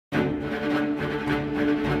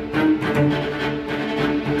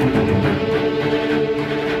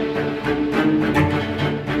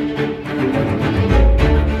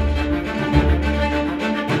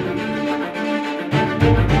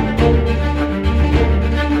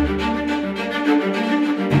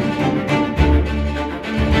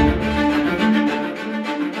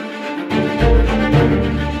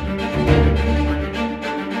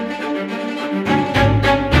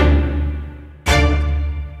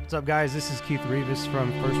What's up, guys? This is Keith Rivas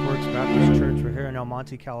from First Works Baptist Church. We're here in El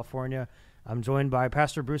Monte, California. I'm joined by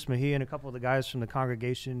Pastor Bruce Mahee and a couple of the guys from the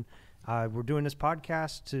congregation. We're doing this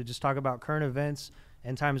podcast to just talk about current events,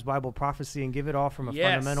 end times Bible prophecy, and give it all from a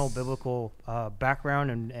fundamental biblical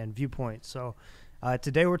background and viewpoint. So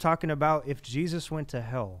today we're talking about if Jesus went to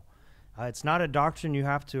hell. It's not a doctrine you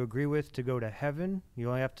have to agree with to go to heaven. You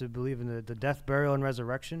only have to believe in the death, burial, and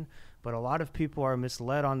resurrection. But a lot of people are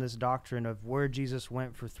misled on this doctrine of where Jesus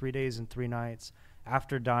went for 3 days and 3 nights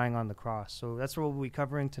after dying on the cross. So that's what we'll be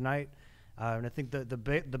covering tonight. And I think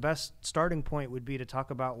the best starting point would be to talk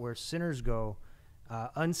about where sinners go,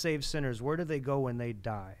 unsaved sinners. Where do they go when they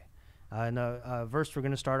die? And the verse we're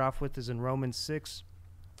going to start off with is in Romans 6,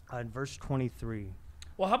 verse 23.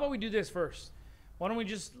 Well, how about we do this first? Why don't we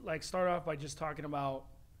just start off by just talking about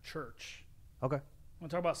church? Okay. We'll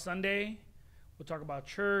talk about Sunday. We'll talk about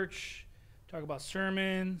church, talk about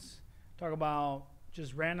sermons, talk about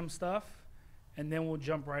just random stuff, and then we'll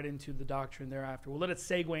jump right into the doctrine thereafter. We'll let it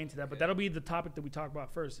segue into that, but that'll be the topic that we talk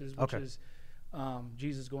about first, which is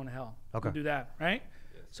Jesus going to hell. Okay. We'll do that, right?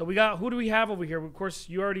 Yes. So who do we have over here? Of course,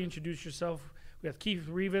 you already introduced yourself. We have Keith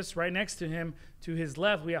Rivas right next to him. To his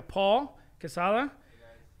left, we have Paul Quesada.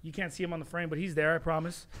 You can't see him on the frame, but he's there, I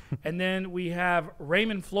promise. And then we have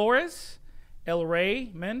Raymond Flores, El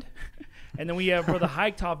Raymond. And then we have Brother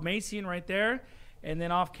Hightop Mason right there. And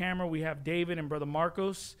then off camera, we have David and Brother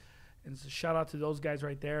Marcos. And so shout out to those guys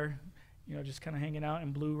right there. You know, just kind of hanging out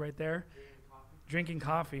in blue right there. Drinking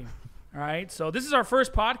coffee. All right. So this is our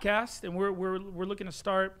first podcast. And we're looking to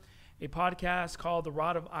start a podcast called the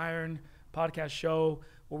Rod of Iron podcast show,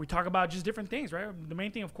 where we talk about just different things, right? The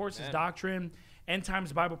main thing, of course, is doctrine, end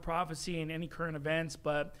times Bible prophecy, and any current events.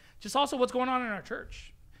 But just also what's going on in our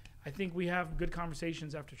church. I think we have good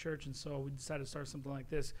conversations after church, and so we decided to start something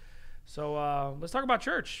like this. So let's talk about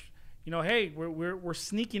church. You know, hey, we're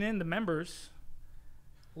sneaking in the members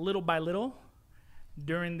little by little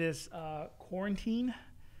during this quarantine.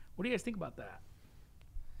 What do you guys think about that?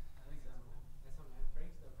 I think that's some Anne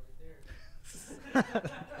Frank stuff right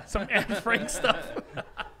there. Some Anne Frank stuff.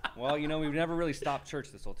 Well, you know, we've never really stopped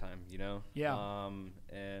church this whole time, you know? Yeah.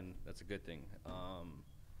 And that's a good thing.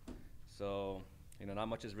 So, you know, not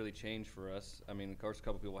much has really changed for us. I mean, of course, a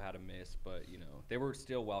couple people had a miss, but, you know, they were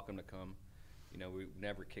still welcome to come. You know, we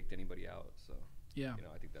never kicked anybody out. So, yeah. You know,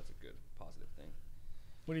 I think that's a good, positive thing.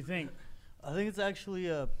 What do you think? I think it's actually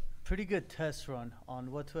a pretty good test run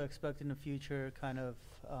on what to expect in the future, kind of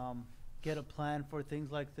get a plan for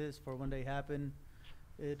things like this for when they happen.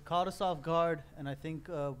 It caught us off guard, and I think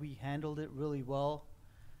we handled it really well.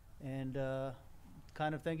 And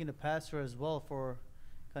kind of thanking the pastor as well for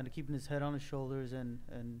kind of keeping his head on his shoulders and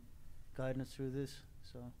guiding us through this.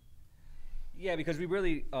 So, yeah, because we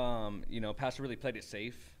really, you know, pastor really played it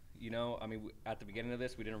safe. You know, I mean, at the beginning of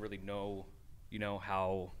this, we didn't really know, you know,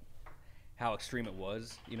 how extreme it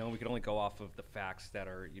was. You know, we could only go off of the facts that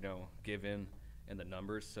are, you know, given and the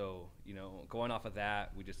numbers. So, you know, going off of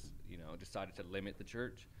that, we just, you know, decided to limit the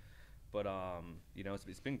church. But, you know,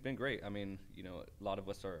 it's been great. I mean, you know, a lot of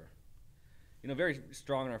us are, you know, very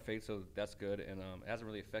strong in our faith, so that's good. And it hasn't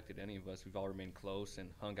really affected any of us. We've all remained close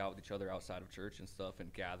and hung out with each other outside of church and stuff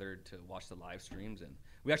and gathered to watch the live streams. And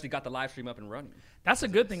we actually got the live stream up and running. That's a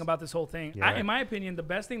good thing about this whole thing. Yeah. In my opinion, the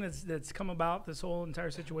best thing that's come about this whole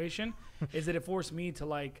entire situation is that it forced me to,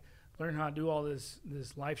 learn how to do all this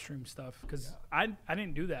live stream stuff, because I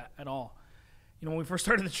didn't do that at all. You know, when we first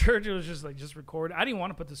started the church, it was just record. I didn't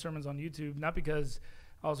want to put the sermons on YouTube, not because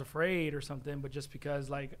I was afraid or something, but just because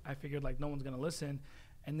I figured no one's going to listen.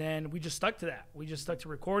 And then we just stuck to that. We just stuck to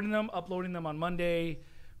recording them, uploading them on Monday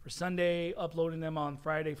for Sunday, uploading them on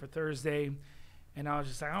Friday for Thursday. And I was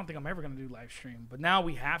just I don't think I'm ever going to do live stream. But now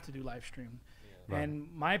we have to do live stream. Yeah. Right.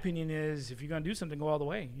 And my opinion is, if you're going to do something, go all the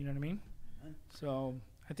way. You know what I mean? Mm-hmm. So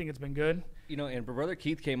I think it's been good. You know, and Brother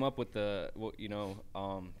Keith came up with the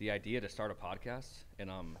idea to start a podcast.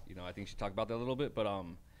 And, you know, I think you should talk about that a little bit. But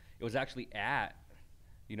it was actually at,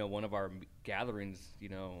 you know, one of our gatherings, you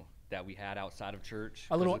know, that we had outside of church.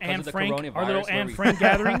 Our little Anne Frank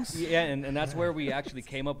gatherings. Yeah, and that's where we actually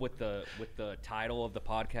came up with the title of the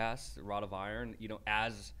podcast, Rod of Iron, you know,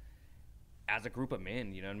 as a group of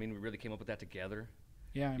men, you know what I mean? We really came up with that together.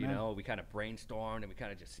 Yeah, you know, we kind of brainstormed and we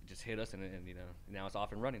kind of just hit us and you know, now it's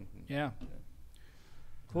off and running. Yeah.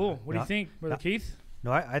 Cool. What do you think, Brother Keith?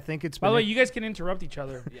 No, I think it's. By the way, you guys can interrupt each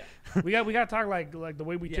other. Yeah. We got to talk like the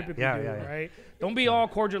way we typically do, right? Don't be all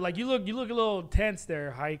cordial. You look a little tense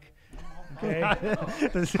there, Hike. Okay.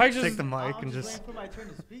 Hike just take the mic and just. Waiting for my turn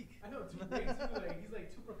to speak. I know.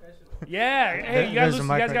 He's too professional. Yeah. Hey, you guys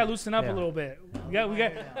got to loosen up a little bit. We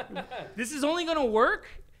got. This is only gonna work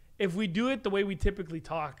if we do it the way we typically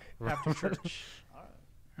talk after church.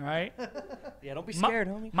 All right? Yeah, don't be scared,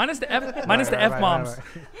 homie. Minus the F bombs.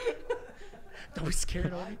 Don't be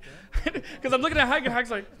scared, homie. Because I'm looking at Hike, and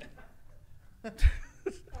Hike's like.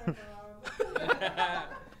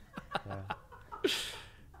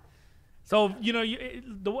 So, you know,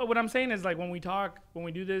 what I'm saying is, like, when we talk, when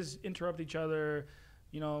we do this, interrupt each other,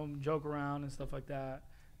 you know, joke around and stuff like that,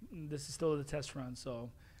 this is still the test run. So,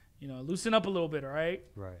 you know, loosen up a little bit, all right?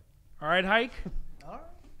 Right. All right, Hike? All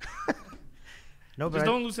right. No, but Just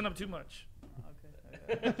don't loosen up too much.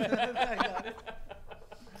 Okay. I got it.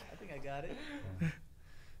 I think I got it.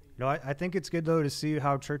 No, I think it's good, though, to see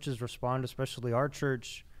how churches respond, especially our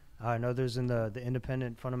church. I know there's in the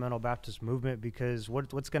independent fundamental Baptist movement, because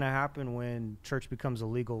what's going to happen when church becomes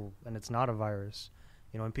illegal and it's not a virus?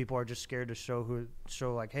 You know, and people are just scared to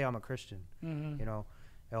show like, hey, I'm a Christian. Mm-hmm. You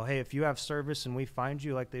know, hey, if you have service and we find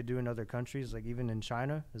you like they do in other countries, like even in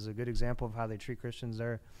China is a good example of how they treat Christians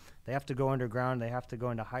there. They have to go underground. They have to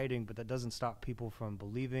go into hiding, but that doesn't stop people from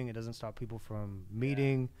believing. It doesn't stop people from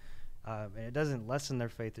meeting. And it doesn't lessen their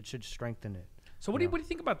faith. It should strengthen it. So what do you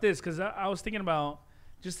think about this? Because I was thinking about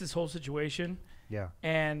just this whole situation. Yeah.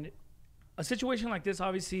 And a situation like this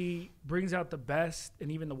obviously brings out the best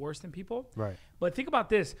and even the worst in people. Right. But think about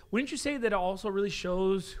this. Wouldn't you say that it also really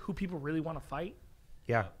shows who people really want to fight?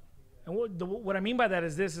 Yeah. And what I mean by that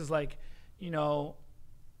is this is like, you know,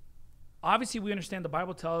 obviously we understand the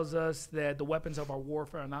Bible tells us that the weapons of our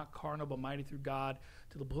warfare are not carnal but mighty through God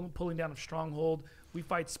to the pulling down of stronghold. We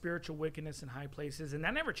fight spiritual wickedness in high places, and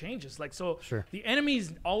that never changes. Like, so Sure. The enemy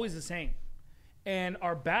is always the same. And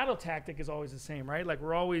our battle tactic is always the same, right? Like,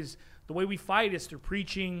 the way we fight is through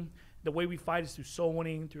preaching. The way we fight is through soul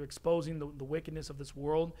winning, through exposing the wickedness of this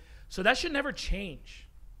world. So that should never change.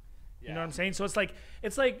 Yeah. You know what I'm saying? So it's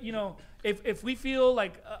like, you know, if we feel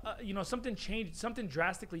like, you know, something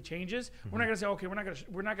drastically changes, we're not going to say, okay, we're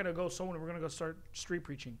not going to go soul winning. We're going to go start street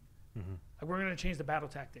preaching. Like, we're going to change the battle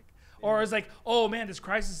tactic. Or it's like, oh man, this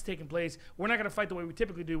crisis is taking place. We're not going to fight the way we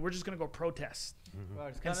typically do. We're just going to go protest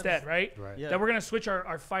instead, right? Right. Yeah. That we're going to switch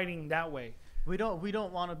our fighting that way. We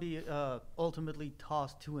don't want to be ultimately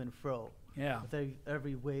tossed to and fro. Yeah. With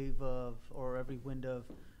every wave of or every wind of,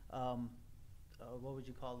 what would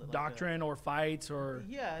you call it? Doctrine or fights or.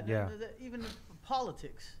 Yeah. Yeah. Even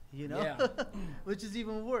politics, you know, Yeah. which is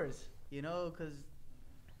even worse, you know, because.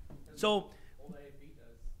 So.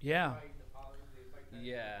 Yeah.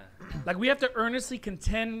 Yeah. Like, we have to earnestly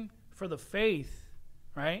contend for the faith,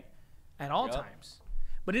 right? At all times.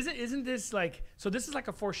 But isn't this like, so this is like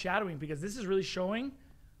a foreshadowing, because this is really showing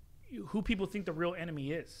who people think the real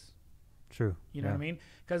enemy is. True. You know what I mean?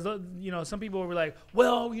 Because, you know, some people were like,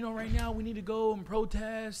 well, you know, right now we need to go and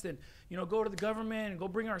protest and, you know, go to the government and go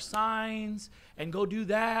bring our signs and go do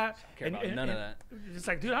that. Care about none of that. It's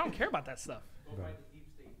like, dude, I don't care about that stuff. Right.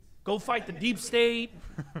 Go fight the deep state.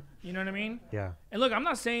 You know what I mean? Yeah. And look, I'm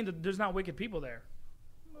not saying that there's not wicked people there,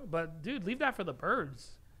 but dude, leave that for the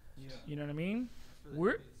birds. Yeah. You know what I mean?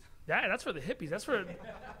 That's for the hippies.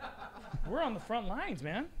 We're on the front lines,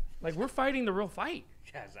 man. Like, we're fighting the real fight.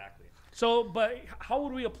 Yeah, exactly. So, but how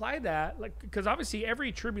would we apply that? Like, because obviously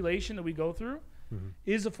every tribulation that we go through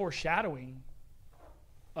is a foreshadowing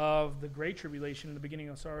of the great tribulation and the beginning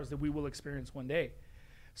of sorrows that we will experience one day.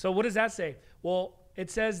 So what does that say? Well, it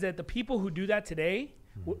says that the people who do that today,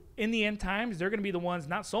 in the end times, they're going to be the ones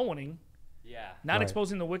not soul winning, not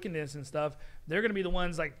exposing the wickedness and stuff. They're going to be the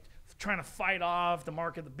ones like trying to fight off the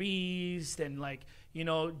mark of the beast and, like, you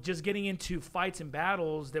know, just getting into fights and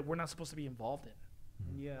battles that we're not supposed to be involved in.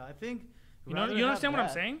 Yeah, I think. You understand what I'm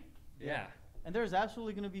saying? Yeah. And there's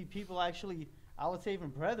absolutely going to be people actually, I would say even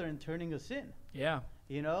brethren, turning us in. Yeah.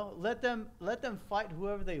 You know, let them fight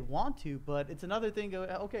whoever they want to, but it's another thing.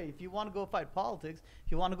 Okay, if you want to go fight politics,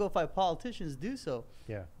 if you want to go fight politicians, do so.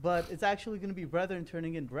 Yeah. But it's actually going to be brethren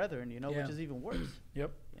turning in brethren, you know, Yeah. which is even worse.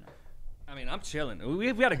 Yep. You know. I mean, I'm chilling.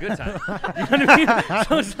 We've had a good time. You know what I mean?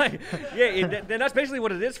 So it's like, then that's basically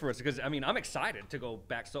what it is for us. Because, I mean, I'm excited to go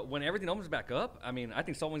back. So when everything opens back up, I mean, I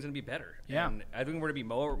think someone's going to be better. Yeah. And I think we're going to be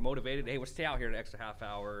more motivated. Hey, we'll stay out here an extra half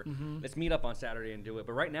hour. Let's meet up on Saturday and do it.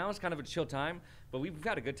 But right now, it's kind of a chill time. But we've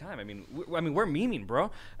had a good time. I mean, we're memeing,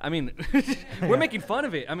 bro. I mean, we're making fun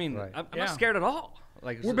of it. I mean, Right. I'm not scared at all.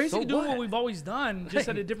 Like, We're basically so doing what what we've always done, just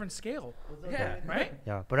at a different scale. Yeah. Right?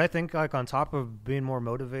 Yeah, but I think, like, on top of being more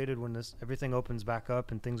motivated when everything opens back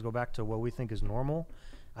up and things go back to what we think is normal,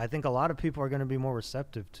 I think a lot of people are going to be more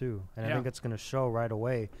receptive too, and I think it's going to show right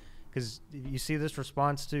away, because you see this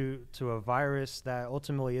response to a virus that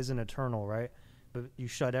ultimately isn't eternal, right? But you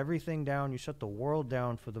shut everything down, you shut the world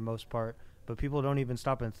down for the most part, but people don't even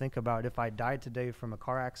stop and think about, if I died today from a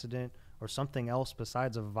car accident or something else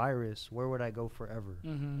besides a virus, where would I go forever?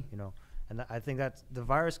 Mm-hmm. You know, and I think that the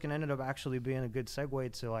virus can end up actually being a good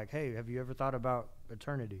segue to like, hey, have you ever thought about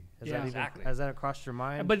eternity? Yeah. Exactly. Has that crossed your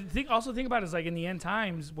mind? But also think about it, is like in the end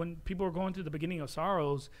times when people are going through the beginning of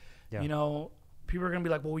sorrows, Yeah. you know, people are going to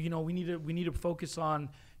be like, well, you know, we need to focus on,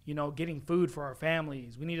 you know, getting food for our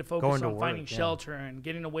families. We need to focus Going to on work, finding yeah. shelter and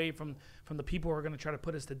getting away from the people who are going to try to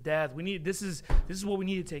put us to death. This is what we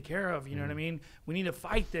need to take care of. You know what I mean? We need to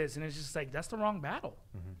fight this. And it's just like, that's the wrong battle.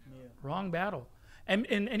 Yeah. Wrong battle. And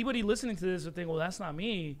anybody listening to this would think, well, that's not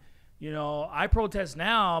me. You know, I protest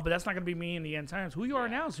now, but that's not going to be me in the end times. Who you are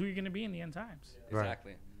now is who you're going to be in the end times. Right.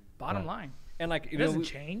 Exactly. Bottom Right. line. And like, It you know, doesn't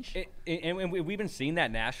change. and we've been seeing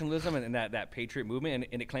that nationalism and that patriot movement,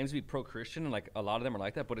 and it claims to be pro-Christian, and like a lot of them are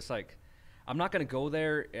like that. But it's like, I'm not gonna go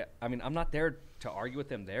there. I mean, I'm not there to argue with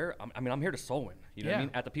them there. I'm here to soul win. You know what I Yeah.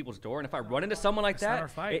 mean? At the people's door. And if I run into someone like That's not that, our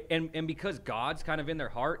fight. and because God's kind of in their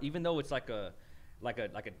heart, even though it's like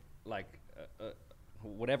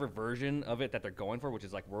whatever version of it that they're going for, which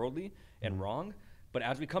is like worldly and wrong. But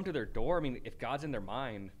as we come to their door, I mean, if God's in their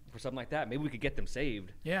mind for something like that, maybe we could get them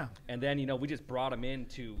saved. Yeah. And then, you know, we just brought them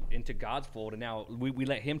into God's fold, and now we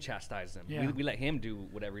let him chastise them. Yeah. We let him do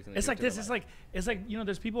whatever he's going to do. It's like to their this. It's life. like, you know,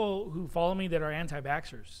 there's people who follow me that are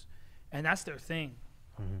anti-vaxxers, and that's their thing.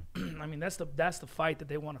 I mean, that's the fight that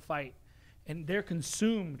they want to fight, and they're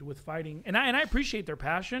consumed with fighting. And I appreciate their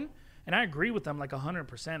passion, and I agree with them like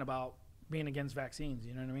 100% about being against vaccines.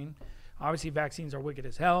 You know what I mean? Obviously, vaccines are wicked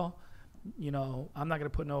as hell. You know, I'm not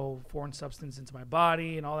going to put no foreign substance into my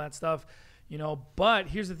body and all that stuff, you know. But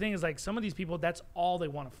here's the thing is like some of these people, that's all they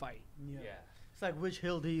want to fight. Yeah. Yeah. It's like, which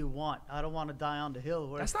hill do you want? I don't want to die on the hill.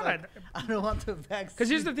 Where That's it's not like, I don't want the vaccine. Because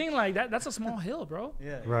here's the thing, like that's a small hill, bro.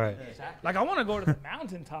 Yeah. Right. Yeah. Like I want to go to the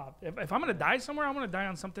mountaintop. If I'm going to die somewhere, I want to die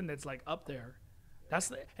on something that's like up there.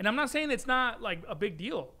 And I'm not saying it's not like a big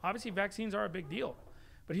deal. Obviously, vaccines are a big deal.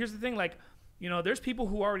 But here's the thing, like, you know, there's people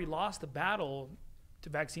who already lost the battle to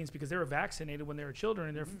vaccines because they were vaccinated when they were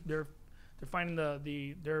children, and they're finding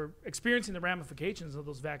they're experiencing the ramifications of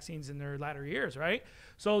those vaccines in their latter years, right?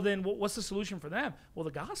 So then what's the solution for them? Well,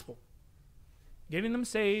 the gospel. Getting them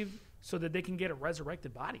saved so that they can get a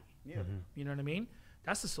resurrected body. Yeah. You know what I mean?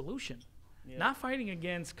 That's the solution. Yeah. Not fighting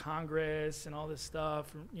against Congress and all this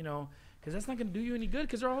stuff, you know, because that's not going to do you any good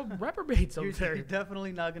because they're all reprobates over You're there.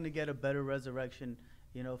 definitely not going to get a better resurrection,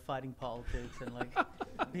 you know, fighting politics and like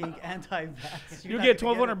being anti-vax. You'll get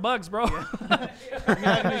 $1,200, bro. You're not gonna You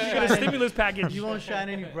shine get a any- stimulus package. You won't shine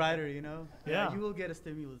any brighter, you know. Yeah. You will get a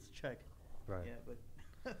stimulus check. Right. Yeah, but.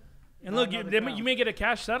 And not look, another you crown. may get a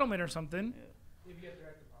cash settlement or something. If you get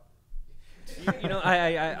direct deposit. You know,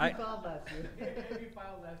 I filed last year. If you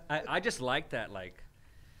file last I just like that, like,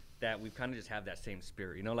 that we kind of just have that same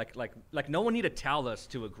spirit, you know, like no one need to tell us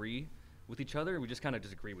to agree with each other. We just kind of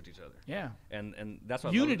disagree with each other. Yeah. And that's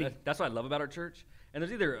what Unity. that's what I love about our church. And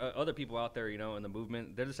there's either other people out there, you know, in the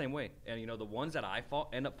movement, they're the same way. And, you know, the ones that I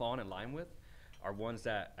end up falling in line with are ones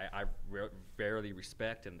that I rarely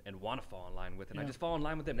respect and want to fall in line with. And I Yeah. just fall in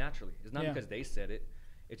line with them naturally. It's not Yeah. because they said it.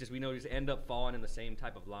 It's just we know we just end up falling in the same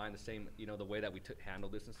type of line, the same, you know, the way that we handle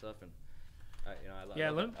this and stuff. And, you know,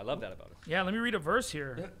 I love that about us. Yeah, let me read a verse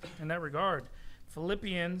here in that regard.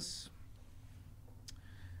 Philippians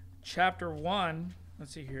chapter 1.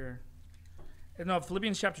 Let's see here. No,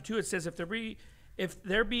 Philippians chapter 2, it says, if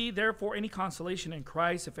there be therefore any consolation in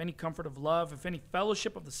Christ, if any comfort of love, if any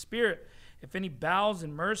fellowship of the Spirit, if any bowels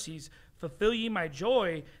and mercies, fulfill ye my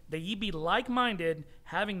joy, that ye be like-minded,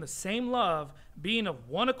 having the same love, being of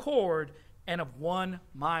one accord and of one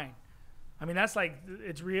mind. I mean, that's like,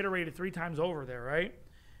 it's reiterated 3 times over there, right?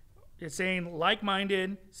 It's saying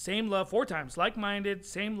like-minded, same love, 4 times. Like-minded,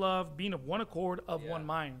 same love, being of one accord, of one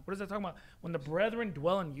mind. What is that talking about? When the brethren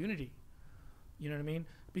dwell in unity. You know what I mean?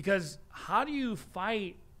 Because how do you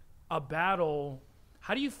fight a battle?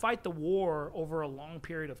 How do you fight the war over a long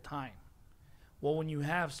period of time? Well, when you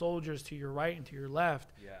have soldiers to your right and to your left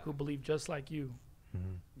who believe just like you,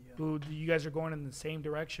 who you guys are going in the same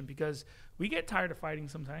direction, because we get tired of fighting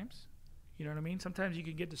sometimes. You know what I mean? Sometimes you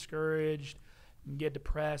can get discouraged and get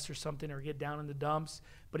depressed or something, or get down in the dumps.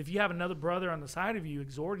 But if you have another brother on the side of you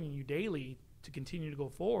exhorting you daily to continue to go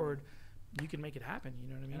forward, you can make it happen. You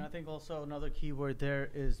know what I mean? And I think also another key word there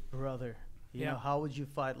is brother. You know, how would you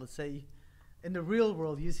fight? Let's say in the real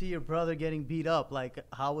world, you see your brother getting beat up. Like,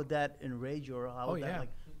 how would that enrage you, or how would that like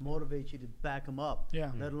motivate you to back him up? Yeah.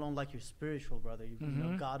 Let alone like your spiritual brother. You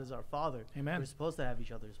know, God is our Father. Amen. We're supposed to have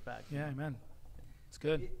each other's back. Yeah, amen. It's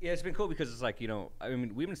good. Yeah, it's been cool because it's like, you know, I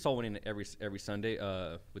mean, we've been soul winning every Sunday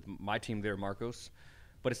with my team there, Marcos.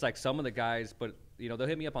 But it's like some of the guys, but, you know, they'll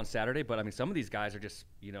hit me up on Saturday. But, I mean, some of these guys are just,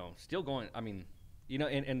 you know, still going. I mean, you know,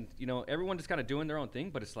 and you know, everyone just kind of doing their own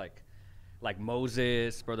thing, but it's like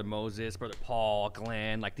Moses, brother Paul,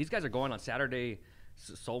 Glenn, like these guys are going on Saturday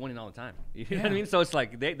soul winning all the time. You know what I mean? So it's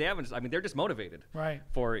like they haven't, I mean, they're just motivated Right.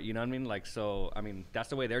 for it, you know what I mean? Like, so, I mean, that's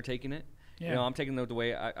the way they're taking it. Yeah. You know, I'm taking the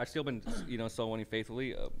way I've still been, you know, soul winning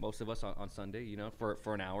faithfully, most of us on Sunday, you know,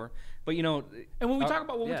 for an hour. But, you know. And when we talk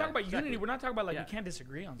about exactly. unity, we're not talking about like Yeah. we can't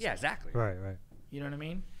disagree on stuff. Yeah, exactly. Right. You know what I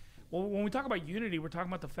mean? Well, when we talk about unity, we're talking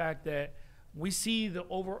about the fact that we see the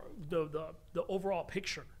overall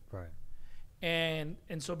picture. Right. And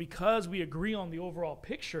so because we agree on the overall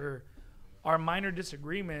picture, our minor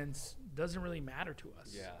disagreements doesn't really matter to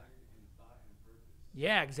us. Yeah.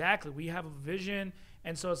 Yeah, exactly. We have a vision,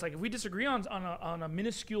 and so it's like if we disagree on a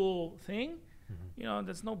minuscule thing, you know,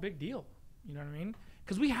 that's no big deal. You know what I mean?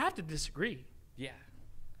 Because we have to disagree. Yeah.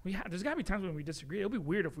 There's got to be times when we disagree. It'll be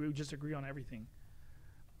weird if we just agree on everything.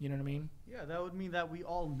 You know what I mean? Yeah, that would mean that we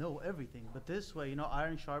all know everything. But this way, you know,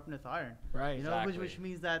 iron sharpeneth iron. Right. You know, Exactly. which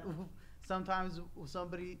means that sometimes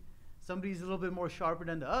somebody's a little bit more sharper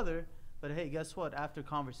than the other. But hey, guess what? After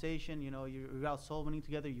conversation, you know, you're out soul winning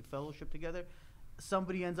together, you fellowship together.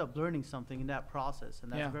 Somebody ends up learning something in that process,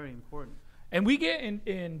 and that's Yeah. very important. And we get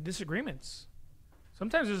in disagreements.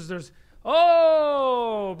 Sometimes there's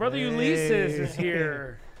Brother Ulysses is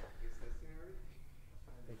here.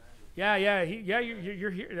 Yeah,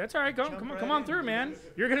 you're here. That's all right. Come on through, man.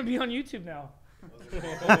 You're gonna be on YouTube now.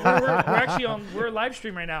 we're actually we're live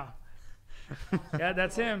stream right now. Yeah,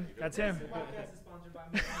 that's him. That's him. Podcast is sponsored by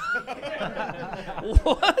me.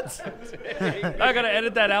 What? I gotta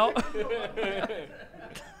edit that out.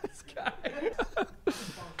 This guy.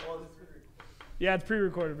 Yeah, it's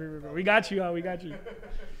pre-recorded. We got you. We got you.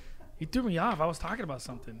 He threw me off. I was talking about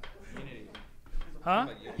something. Huh?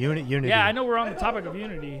 Unity. Yeah, I know we're on the topic of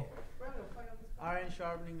unity. Iron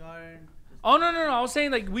sharpening iron. Oh no. I was saying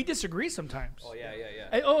like we disagree sometimes. Oh, yeah.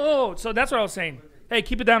 Hey, so that's what I was saying. Hey,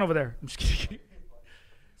 keep it down over there. I'm just kidding.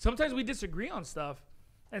 Sometimes we disagree on stuff,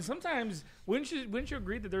 and sometimes wouldn't you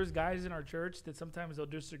agree that there's guys in our church that sometimes they'll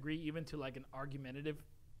disagree even to like an argumentative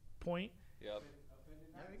point? Yep.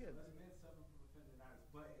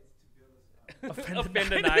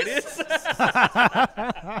 Offendinitis.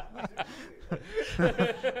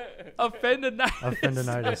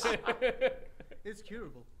 Offendinitis. It's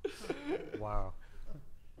curable. Wow.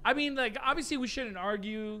 I mean, like, obviously we shouldn't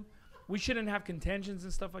argue. We shouldn't have contentions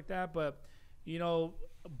and stuff like that. But, you know,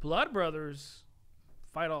 blood brothers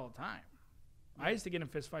fight all the time. I used to get in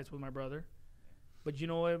fist fights with my brother. But, you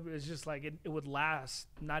know, it's just like it would last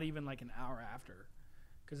not even like an hour after.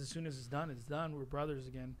 Because as soon as it's done, it's done. We're brothers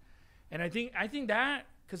again. And I think that,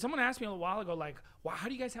 because someone asked me a while ago, like, wow, how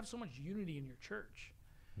do you guys have so much unity in your church?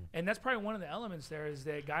 And that's probably one of the elements there is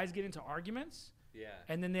that guys get into arguments. Yeah.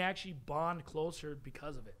 And then they actually bond closer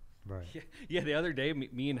because of it. Right. Yeah, the other day,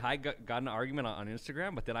 me and Hyde got in an argument on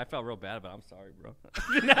Instagram, but then I felt real bad, but I'm sorry, bro.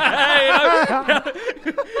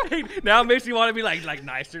 Now it makes me want to be like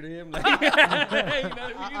nicer to him. Like,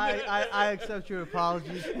 I accept your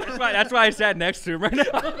apologies. that's why I sat next to him right now.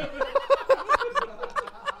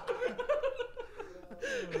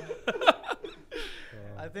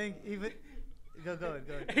 I think even go ahead.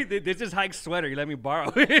 Hey, this is Hyde's sweater. You let me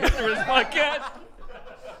borrow it for this podcast.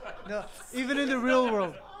 No, even in the real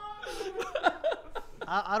world.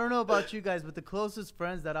 I don't know about you guys, but the closest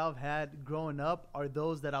friends that I've had growing up are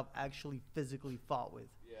those that I've actually physically fought with.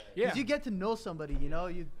 Yeah. Because you get to know somebody, you know,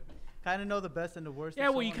 you kind of know the best and the worst. Yeah,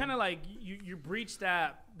 of well, you someone. kind of like you breach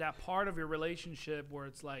that part of your relationship where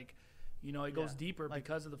it's like, you know, it goes deeper like-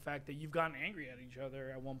 because of the fact that you've gotten angry at each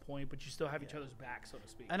other at one point, but you still have each other's back, so to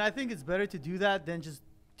speak. And I think it's better to do that than just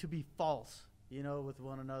to be false, you know, with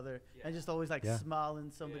one another, and just always like Yeah. smile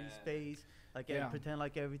in somebody's face, like Yeah. and pretend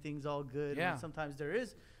like everything's all good. Yeah. And sometimes there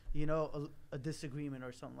is, you know, a disagreement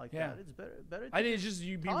or something like Yeah. that. It's better. To I think it's just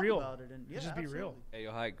you be talk real. about it and Just be real. absolutely. Hey,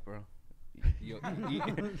 yo, Hyde, bro.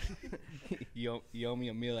 You owe me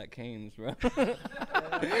a meal at Cane's, bro.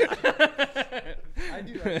 I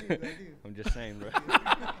do. I'm just saying, bro.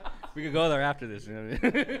 We could go there after this. You know what I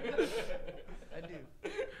mean? I do.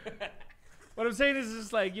 What I'm saying is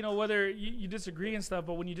just like, you know, whether you disagree and stuff,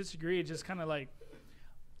 but when you disagree, it's just kind of like,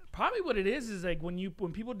 probably what it is like when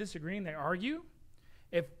people disagree and they argue,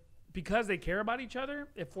 because they care about each other,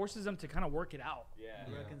 it forces them to kind of work it out.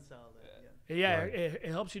 Reconcile that. Yeah, Right.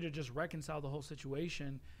 it helps you to just reconcile the whole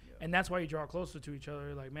situation, and that's why you draw closer to each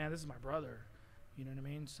other. Like, man, this is my brother. You know what I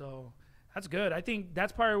mean? So that's good. I think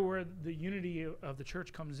that's part of where the unity of the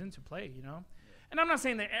church comes into play, you know? And I'm not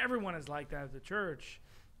saying that everyone is like that at the church,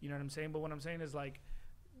 you know what I'm saying? But what I'm saying is like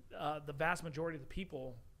the vast majority of the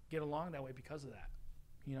people get along that way because of that,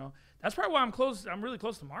 you know? That's probably why I'm really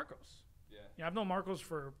close to Marcos. Yeah. Yeah, I've known Marcos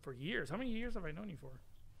for years. How many years have I known you for?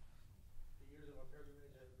 The years of our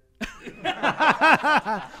pilgrimage have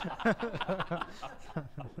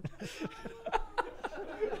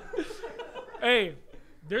been. Hey,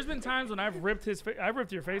 there's been times when I've ripped I've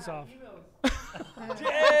ripped your face off.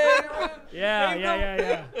 Yeah. No,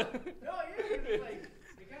 yeah, it's like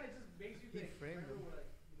it kind of just makes you think. Remember, like,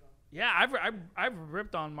 Yeah, I've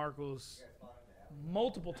ripped on Marcos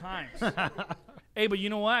multiple times. Hey, but you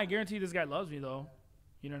know what? I guarantee this guy loves me though.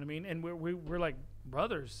 You know what I mean? And we're like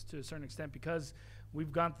brothers to a certain extent because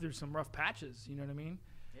we've gone through some rough patches. You know what I mean?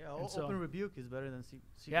 Yeah, And so- open rebuke is better than secret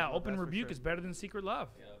Yeah, love, open that's for rebuke sure. is better than secret love.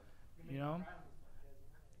 Yeah. You know,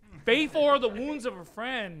 faithful are the wounds of a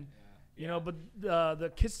friend. You know, but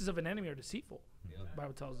the kisses of an enemy are deceitful. The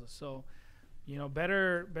Bible tells us. So, you know,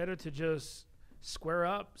 better to just square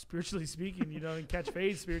up, spiritually speaking. You know, and catch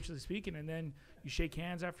phase, spiritually speaking, and then you shake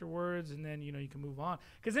hands afterwards, and then you know you can move on.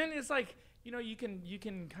 Because then it's like you know you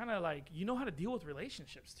can kind of like you know how to deal with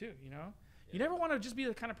relationships too. You know. You never want to just be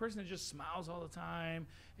the kind of person that just smiles all the time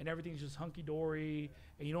and everything's just hunky dory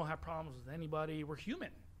and you don't have problems with anybody. We're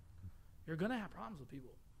human. You're gonna have problems with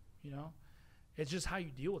people, you know. It's just how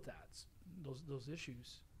you deal with that. Those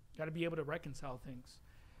issues. Got to be able to reconcile things.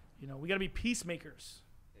 You know, we got to be peacemakers.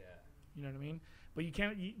 Yeah. You know what I mean? But you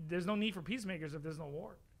can't. There's no need for peacemakers if there's no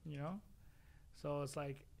war. You know. So it's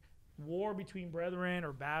like war between brethren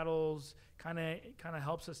or battles kind of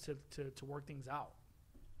helps us to work things out.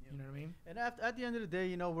 You know what I mean? And at the end of the day,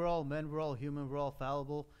 you know, we're all men, we're all human, we're all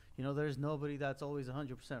fallible. You know, there's nobody that's always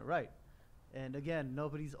 100% right. And again,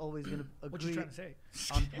 nobody's always going to What you agree trying to say?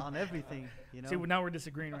 on everything, you know. See, now we're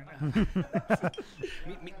disagreeing right now. It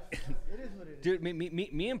is what it is. Dude,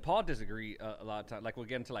 me and Paul disagree a lot of times. Like we'll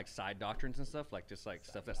get into like side doctrines and stuff, like just like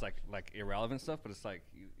stuff that's like irrelevant stuff. But it's like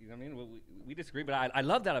you know what I mean. We disagree, but I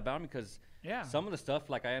love that about him because Yeah. some of the stuff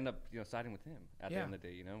like I end up siding with him at the Yeah. end of the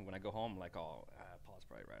day. You know, when I go home, like Paul's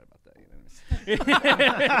probably right about that. You know what I mean?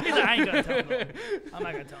 He's like, I ain't gonna tell him. I'm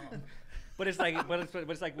not gonna tell him. But it's like,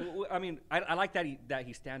 I mean, I like that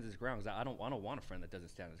he stands his ground. 'Cause I don't want a friend that doesn't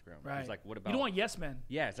stand his ground. Right. It's like, what about? You don't want yes men.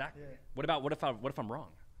 Yeah, exactly. Yeah. What if I'm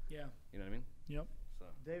wrong? Yeah. You know what I mean? Yep. So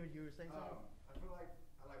David, you were saying something? I feel like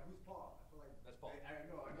who's Paul? I feel like That's Paul. I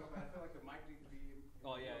know, but I feel like the mic needs to be.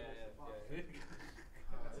 Oh yeah.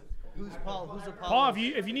 Who's Paul? Who's Apollo? Paul,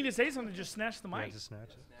 if you need to say something, just snatch the Yeah, mic. just snatch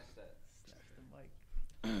it.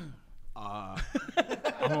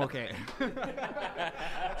 I'm okay.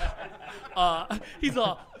 He's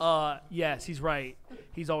all, yes, he's right.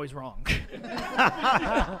 He's always wrong.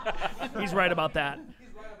 He's right about that.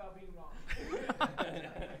 He's right about being wrong.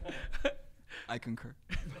 I concur.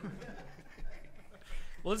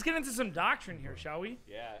 Well, let's get into some doctrine here, shall we?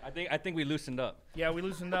 Yeah, I think we loosened up. Yeah, we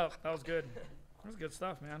loosened up. That was good. That was good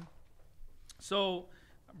stuff, man. So,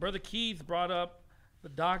 Brother Keith brought up the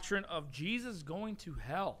doctrine of Jesus going to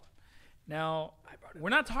hell. Now, we're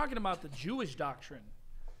not talking about the Jewish doctrine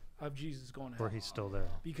of Jesus going to hell. Or he's still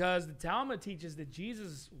there. Because the Talmud teaches that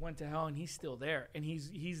Jesus went to hell and he's still there. And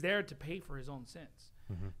he's there to pay for his own sins.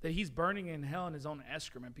 That he's burning in hell in his own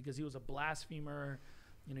excrement because he was a blasphemer.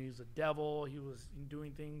 You know, he was a devil. He was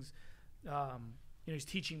doing things. You know, he's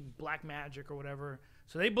teaching black magic or whatever.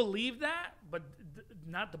 So they believe that, but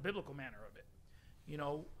not the biblical manner of it. You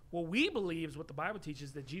know, what we believe is what the Bible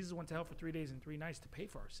teaches, that Jesus went to hell for 3 days and 3 nights to pay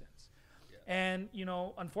for our sins. And, you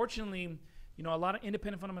know, unfortunately, you know, a lot of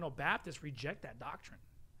independent fundamental Baptists reject that doctrine.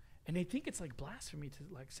 And they think it's like blasphemy to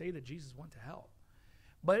like say that Jesus went to hell.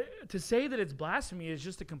 But to say that it's blasphemy is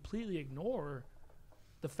just to completely ignore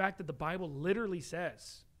the fact that the Bible literally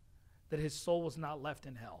says that his soul was not left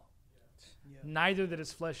in hell. Yeah. Neither did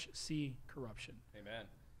his flesh see corruption. Amen.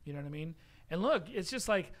 You know what I mean? And look, it's just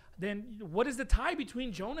like, then what is the tie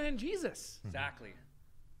between Jonah and Jesus? Exactly.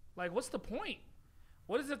 Like, what's the point?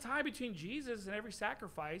 What is the tie between Jesus and every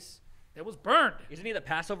sacrifice that was burned? Isn't he the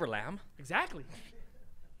Passover lamb? Exactly.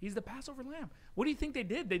 He's the Passover lamb. What do you think they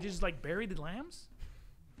did? They just like buried the lambs?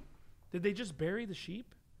 Did they just bury the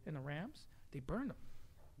sheep and the rams? They burned them.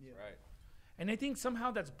 Yeah. Right. And they think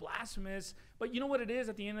somehow that's blasphemous. But you know what it is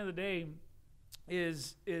at the end of the day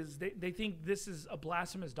is they think this is a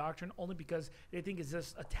blasphemous doctrine only because they think it's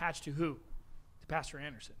just attached to who? To Pastor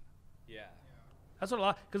Anderson. Yeah. That's what a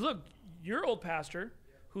lot. Because look, your old pastor,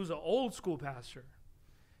 who's an old school pastor,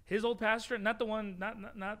 his old pastor, not the one,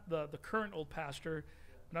 not the current old pastor,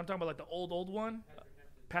 but I'm talking about like the old one,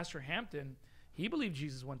 Pastor Hampton. He believed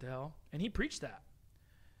Jesus went to hell, and he preached that.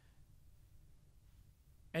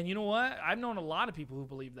 And you know what? I've known a lot of people who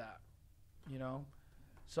believe that. You know,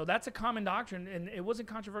 so that's a common doctrine, and it wasn't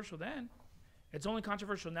controversial then. It's only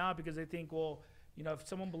controversial now because they think, well, You know, if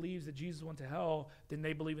someone believes that Jesus went to hell, then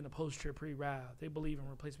they believe in the post-trib pre-wrath. They believe in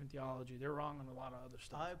replacement theology. They're wrong on a lot of other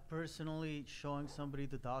stuff. I personally, showing somebody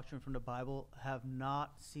the doctrine from the Bible, have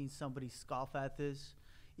not seen somebody scoff at this.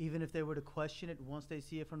 Even if they were to question it once they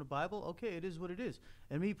see it from the Bible, okay, it is what it is.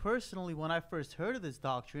 And me personally, when I first heard of this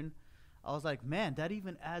doctrine, I was like, man, that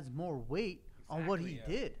even adds more weight on what he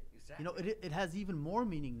did. Exactly. You know, it has even more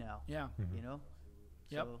meaning now. Yeah. You know?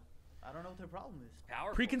 Yep. So, I don't know what their problem is.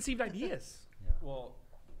 Powerful. Preconceived ideas. Well,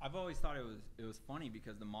 I've always thought it was funny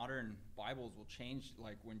because the modern Bibles will change,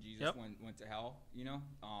 like when Jesus Yep. went to hell, you know,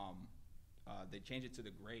 they change it to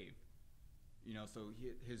the grave, you know, so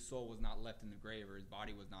his soul was not left in the grave, or his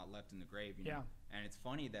body was not left in the grave, you know? Yeah. And it's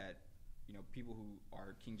funny that, you know, people who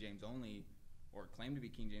are King James only or claim to be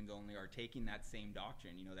King James only are taking that same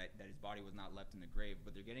doctrine, you know, that his body was not left in the grave,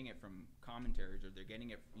 but they're getting it from commentaries, or they're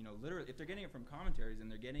getting it, you know, literally, if they're getting it from commentaries, then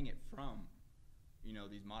they're getting it from, you know,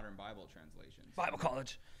 these modern Bible translations. Bible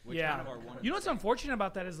college. Which Yeah. kind of are one and You know the what's same. unfortunate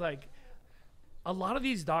about that is, like, a lot of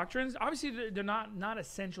these doctrines, obviously they're not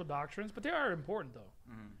essential doctrines, but they are important, though.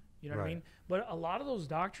 You know what I Right. mean? But a lot of those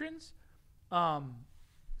doctrines,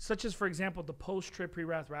 such as, for example, the post-trib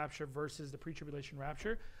pre-wrath rapture versus the pre-tribulation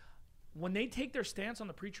rapture, when they take their stance on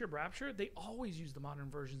the pre-trib rapture, they always use the modern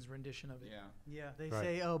version's rendition of it. Yeah. Yeah, they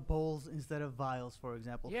Right. say bowls instead of vials, for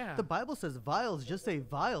example. Yeah. The Bible says vials. Just say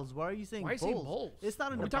vials. Why are you saying Why are you bowls? saying bowls? It's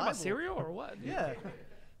not in Are we the talking Bible. about cereal or what? Yeah.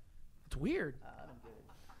 It's weird. I don't get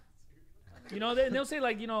it. You know, they'll say,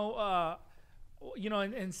 like, in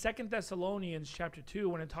 2 Thessalonians chapter 2,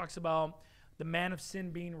 when it talks about the man of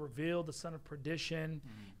sin being revealed, the son of perdition,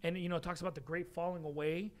 and, you know, it talks about the great falling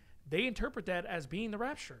away, they interpret that as being the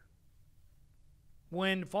rapture.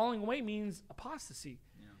 When falling away means apostasy.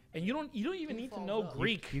 Yeah. And you don't even Who need to falls know up?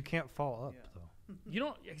 Greek. You can't fall up Yeah. though. You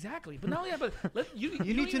don't exactly, but not only that, but you You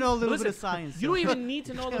need don't to even- know a little listen, bit of science. You don't so- even need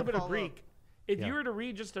to know a little can't bit of fall up. Greek. If Yeah. you were to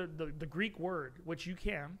read just the Greek word, which you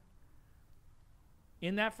can,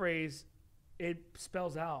 in that phrase, it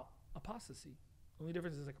spells out apostasy. Only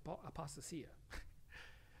difference is like apostasia,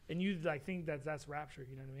 and you like think that's rapture.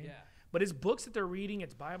 You know what I mean? Yeah. But it's books that they're reading.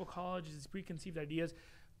 It's Bible college. It's preconceived ideas.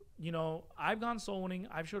 You know, I've gone soul winning.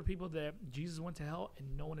 I've showed people that Jesus went to hell,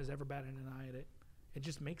 and no one has ever batted an eye at it. It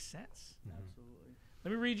just makes sense. Absolutely.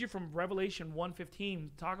 Let me read you from Revelation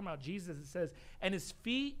 1:15, talking about Jesus. It says, "And his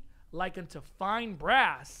feet like unto fine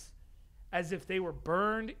brass, as if they were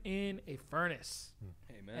burned in a furnace.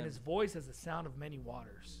 Amen. And his voice as the sound of many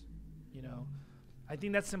waters." You know, I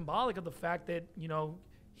think that's symbolic of the fact that, you know,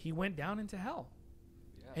 he went down into hell.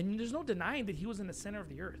 Yeah. And there's no denying that he was in the center of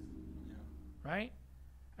the earth, Yeah. right?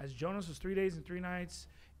 As Jonas was 3 days and 3 nights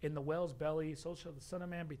in the whale's belly, so shall the Son of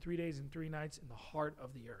Man be 3 days and 3 nights in the heart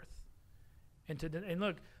of the earth. And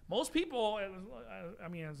look, most people, I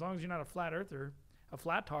mean, as long as you're not a flat earther, a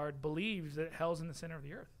flat-tard, believes that hell's in the center of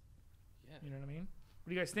the earth. Yeah. You know what I mean? What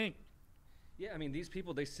do you guys think? Yeah, I mean, these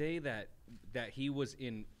people, they say that he was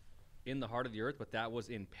in the heart of the earth, but that was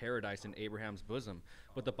in paradise in Abraham's bosom.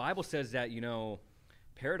 But the Bible says that, you know,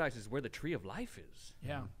 paradise is where the tree of life is,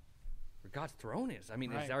 Yeah. where God's throne is. I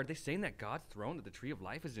mean, Right. are they saying that God's throne, that the tree of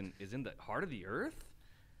life is in the heart of the earth?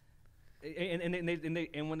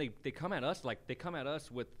 And when they come at us, like, they come at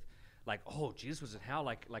us with, like, oh, Jesus was in hell,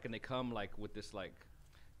 like, and they come, like, with this, like,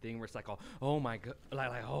 thing where it's like, oh my God,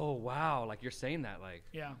 like, oh, wow, like, you're saying that, like,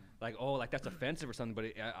 Yeah. like, oh, like, that's offensive or something,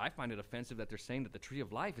 but I find it offensive that they're saying that the tree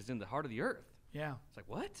of life is in the heart of the earth. Yeah. It's like,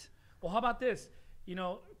 what? Well, how about this? You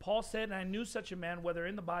know, Paul said, "And I knew such a man, whether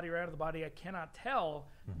in the body or out of the body, I cannot tell.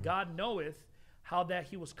 God knoweth how that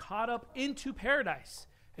he was caught up into paradise."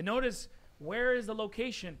 And notice, where is the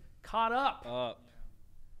location? Caught up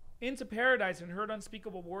into paradise, and heard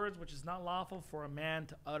unspeakable words, which is not lawful for a man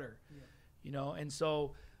to utter. Yeah. You know, and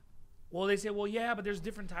so, well, they say, well, yeah, but there's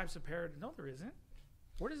different types of paradise. No, there isn't.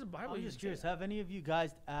 Where does the Bible I'm even just say curious. that? Have any of you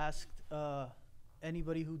guys asked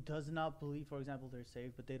anybody who does not believe, for example, they're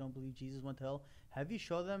saved, but they don't believe Jesus went to hell? Have you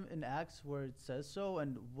shown them in Acts where it says so,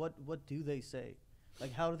 and what do they say?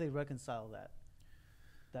 Like, how do they reconcile that?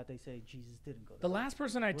 That they say Jesus didn't go to The hell? last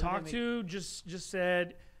person I What do they talked make- to just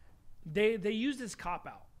said they use this cop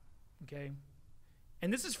out, okay?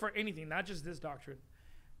 And this is for anything, not just this doctrine.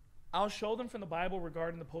 I'll show them from the Bible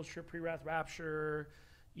regarding the post-trib pre-wrath rapture,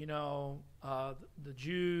 you know, the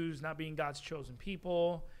Jews not being God's chosen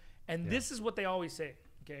people, and this is what they always say,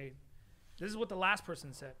 okay? This is what the last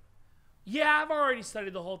person said. Yeah, I've already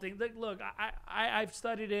studied the whole thing. Like, look, I've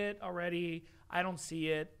studied it already. I don't see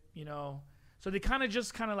it, you know. So they kind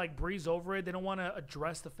of like breeze over it. They don't want to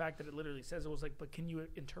address the fact that it literally says it was like, but can you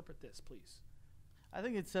interpret this, please? I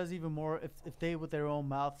think it says even more if they with their own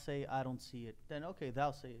mouth say, I don't see it, then okay,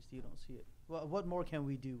 thou sayest you don't see it. Well, what more can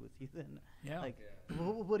we do with you then? Yeah. Like,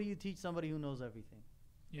 what do you teach somebody who knows everything?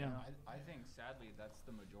 Yeah. You know, I think sadly that's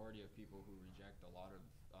the majority of people who reject a lot of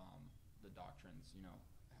the doctrines, you know,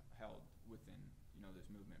 held within, you know, this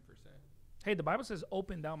movement per se. Hey, the Bible says,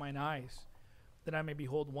 "Open thou mine eyes, that I may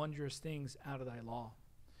behold wondrous things out of thy law."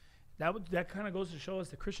 That kind of goes to show us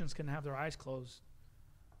that Christians can have their eyes closed.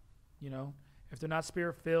 You know, if they're not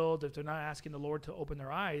spirit-filled, if they're not asking the Lord to open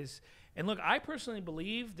their eyes. And look, I personally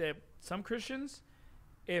believe that some Christians,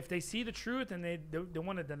 if they see the truth and they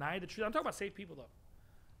want to deny the truth, I'm talking about saved people though,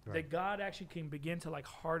 Right. that God actually can begin to like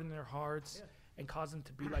harden their hearts and cause them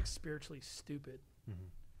to be like spiritually stupid,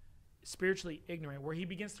 spiritually ignorant, where he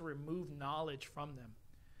begins to remove knowledge from them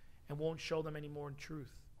and won't show them any more in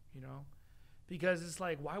truth, you know? Because it's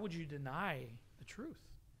like, why would you deny the truth?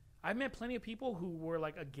 I've met plenty of people who were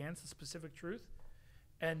like against a specific truth,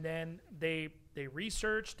 and then they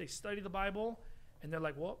research, they study the Bible, and they're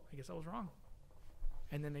like, well, I guess I was wrong.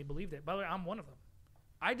 And then they believed it. By the way, I'm one of them.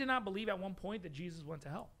 I did not believe at one point that Jesus went to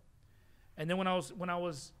hell. And then when I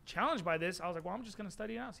was challenged by this, I was like, well, I'm just going to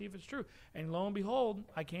study it out, see if it's true. And lo and behold,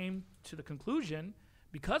 I came to the conclusion,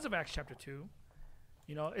 because of Acts chapter 2,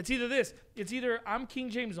 you know, it's either I'm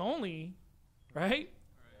King James only, right?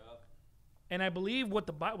 And I believe what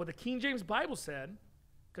the King James Bible said,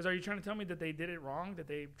 because are you trying to tell me that they did it wrong, that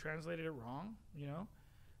they translated it wrong, you know?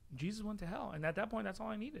 Jesus went to hell. And at that point, that's all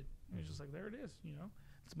I needed. It was just like, there it is, you know?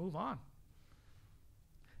 Let's move on.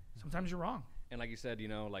 Sometimes you're wrong. And like you said, you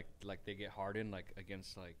know, like they get hardened, like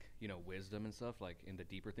against like, you know, wisdom and stuff, like in the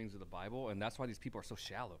deeper things of the Bible, and that's why these people are so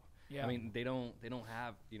shallow. Yeah. I mean, they don't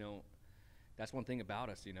have, you know, that's one thing about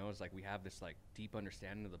us, you know, is like we have this like deep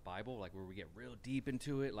understanding of the Bible, like where we get real deep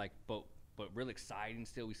into it, like but real exciting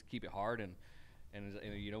still. We keep it hard, and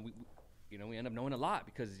you know we end up knowing a lot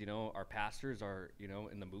because, you know, our pastors are, you know,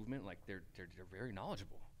 in the movement, like they're very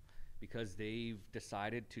knowledgeable, because they've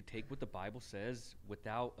decided to take what the Bible says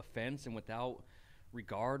without offense and without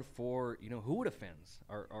regard for, you know, who it offends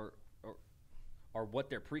or what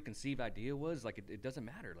their preconceived idea was. Like, it doesn't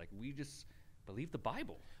matter. Like, we just believe the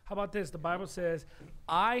Bible. How about this? The Bible says,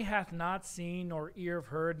 eye hath not seen nor ear have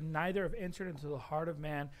heard, neither have entered into the heart of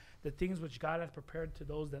man the things which God hath prepared to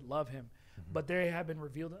those that love him. But they're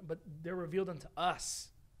revealed unto us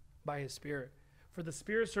by his Spirit. For the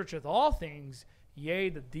Spirit searcheth all things, yea,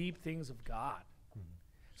 the deep things of God.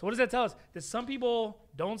 So what does that tell us? That some people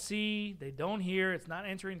don't see, they don't hear, it's not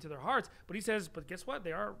entering into their hearts. But he says, but guess what?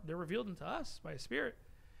 They're revealed unto us by his Spirit.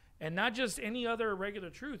 And not just any other regular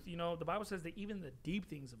truth. You know, the Bible says that even the deep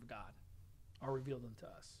things of God are revealed unto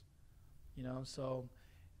us. You know, so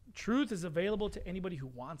truth is available to anybody who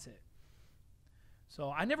wants it. So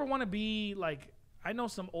I never want to be like, I know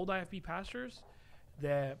some old IFB pastors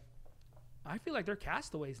that I feel like they're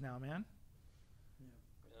castaways now, man.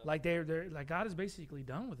 Like they're like, God is basically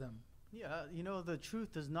done with them. Yeah, you know, the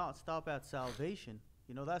truth does not stop at salvation.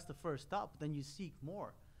 You know, that's the first stop, but then you seek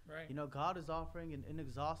more. Right. You know, God is offering an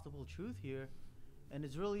inexhaustible truth here, and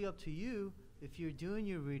it's really up to you if you're doing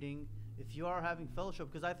your reading, if you are having fellowship,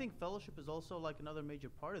 because I think fellowship is also like another major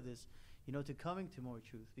part of this, you know, to coming to more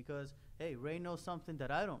truth. Because, hey, Ray knows something that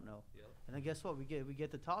I don't know. Yep. And then guess what? We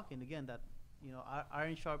get to talking again, that, you know,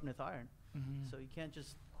 iron sharpeneth iron. Mm-hmm. So you can't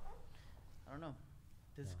just, I don't know,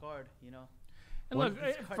 discard, you know. And What- look,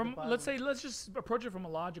 Discard from the let's Bible. just approach it from a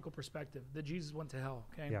logical perspective that Jesus went to hell.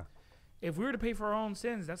 Okay. Yeah. If we were to pay for our own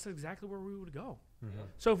sins, that's exactly where we would go. Mm-hmm.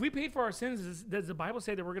 So if we paid for our sins, does the Bible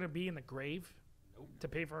say that we're going to be in the grave to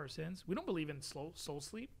pay for our sins? We don't believe in soul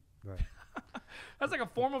sleep. Right. That's like a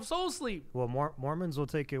form of soul sleep. Well, Mormons will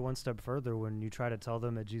take it one step further when you try to tell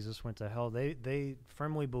them that Jesus went to hell. They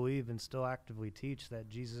firmly believe and still actively teach that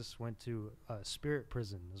Jesus went to a spirit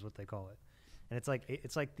prison, is what they call it, and it's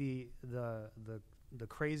like the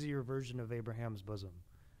crazier version of Abraham's bosom,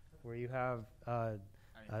 where you have I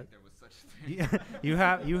didn't think there was such a thing.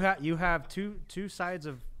 you have two sides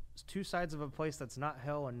of a place that's not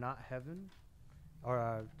hell and not heaven,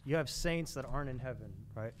 or you have saints that aren't in heaven,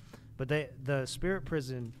 right? But the spirit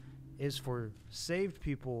prison is for saved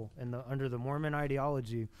people under the Mormon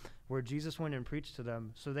ideology, where Jesus went and preached to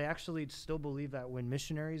them. So they actually still believe that when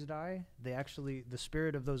missionaries die, the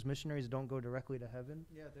spirit of those missionaries don't go directly to heaven.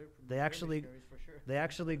 Yeah, They actually- missionaries for sure. They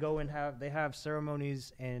actually go and have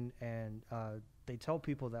ceremonies and they tell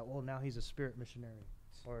people that, well, now he's a spirit missionary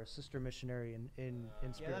or a sister missionary in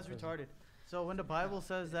Yeah, spirit that's prison. retarded. So when the Bible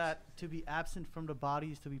says that to be absent from the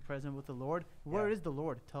body is to be present with the Lord, where Yeah. is the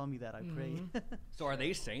Lord? Tell me that, I pray. Mhm. So are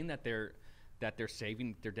they saying that they're that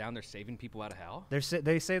they're down there saving people out of hell? They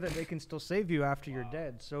say that they can still save you after you're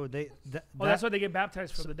dead. So that's why they get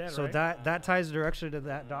baptized for the dead, so right? that ties directly to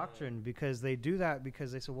that doctrine, because they do that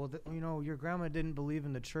because they say, well, your grandma didn't believe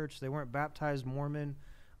in the church. They weren't baptized Mormon.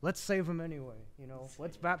 Let's save them anyway.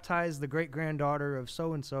 Let's baptize the great granddaughter of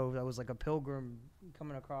so and so that was like a pilgrim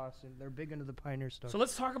coming across, and they're big into the pioneer stuff. So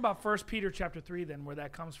let's talk about 1 Peter chapter 3 then, where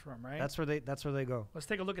that comes from, right? That's where they go. Let's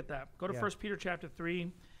take a look at that. Go to 1 Peter chapter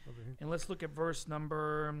 3, and let's look at verse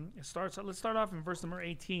number. Let's start off in verse number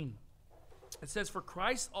 18. It says, "For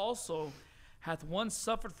Christ also hath once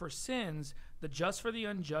suffered for sins, the just for the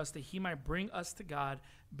unjust, that he might bring us to God,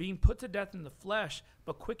 being put to death in the flesh,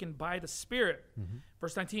 but quickened by the Spirit."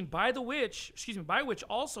 Verse 19, by which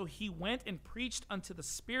also he went and preached unto the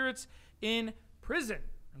spirits in prison.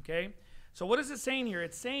 Okay, so what is it saying here?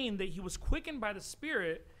 It's saying that he was quickened by the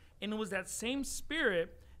Spirit, and it was that same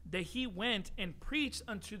Spirit that he went and preached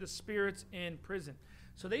unto the spirits in prison.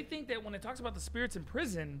 So they think that when it talks about the spirits in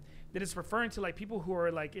prison, that it's referring to like people who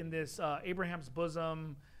are like in this Abraham's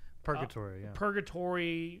bosom, Purgatory,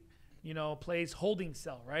 purgatory, place, holding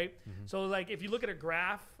cell, right? So like if you look at a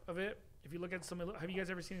graph of it, if you look at have you guys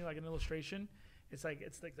ever seen like an illustration? It's like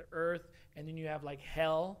the earth, and then you have like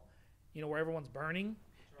hell, where everyone's burning.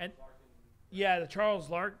 Charles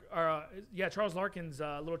Larkin's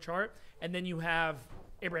little chart, and then you have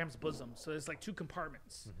Abraham's bosom. So it's like two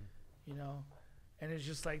compartments, and it's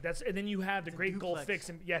just like that's, and then you have the Great Gulf Fix,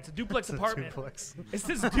 and it's a duplex apartment. It's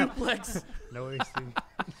this duplex. No AC.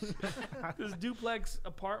 This duplex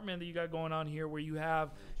apartment that you got going on here, where you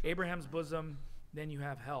have Abraham's bosom, then you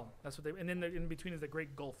have hell. That's what and then in between is the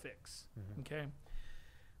Great Gulf Fix. Okay.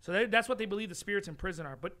 So that's what they believe the spirits in prison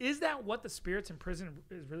are. But is that what the spirits in prison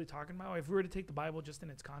is really talking about, if we were to take the Bible just in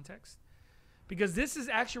its context? Because this is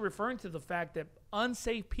actually referring to the fact that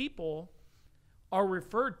unsaved people are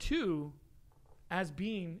referred to as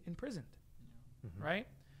being imprisoned, right?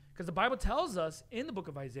 Because the Bible tells us in the book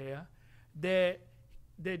of Isaiah that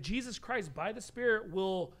Jesus Christ, by the Spirit,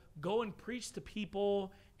 will go and preach to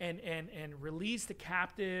people and release the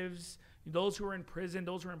captives, those who are in prison,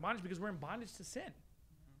 those who are in bondage, because we're in bondage to sin.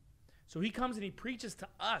 So he comes and he preaches to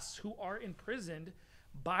us who are imprisoned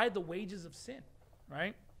by the wages of sin,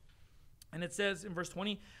 right? And it says in verse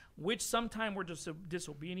 20, which sometime were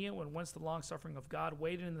disobedient, when once the long suffering of God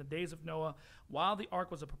waited in the days of Noah, while the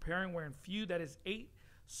ark was a preparing, wherein few, that is 8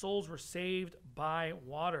 souls, were saved by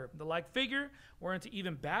water. The like figure, whereunto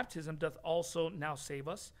even baptism doth also now save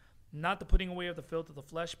us, not the putting away of the filth of the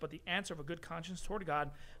flesh, but the answer of a good conscience toward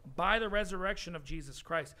God by the resurrection of Jesus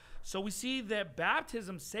Christ. So we see that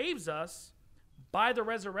baptism saves us by the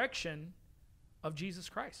resurrection of Jesus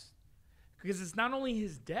Christ. Because it's not only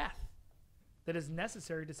his death that is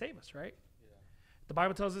necessary to save us, right? Yeah. The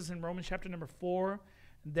Bible tells us in Romans chapter number 4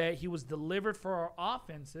 that he was delivered for our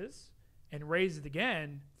offenses and raised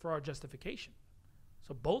again for our justification.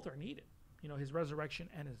 So both are needed, his resurrection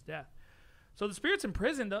and his death. So the spirits in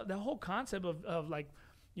prison, the whole concept of like,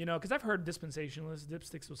 because I've heard dispensationalists,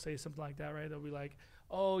 dipsticks will say something like that, right? They'll be like,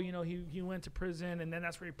 oh, he went to prison, and then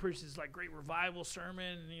that's where he preached his like great revival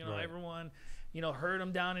sermon, and right. Everyone, heard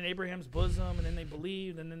him down in Abraham's bosom, and then they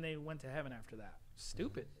believed, and then they went to heaven after that.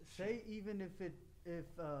 Stupid. Say even if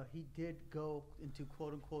he did go into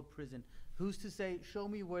quote unquote prison, who's to say? Show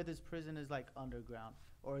me where this prison is like underground,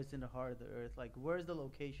 or it's in the heart of the earth. Like, where's the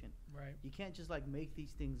location? Right. You can't just like make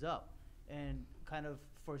these things up and kind of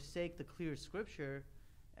forsake the clear scripture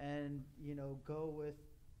and, go with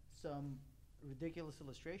some ridiculous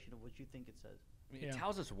illustration of what you think it says. I mean, it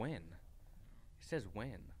tells us when. It says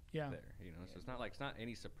when. Yeah. There, so it's not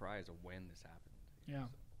any surprise of when this happened. Yeah.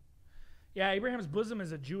 Yeah, Abraham's bosom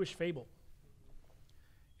is a Jewish fable.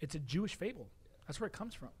 It's a Jewish fable. That's where it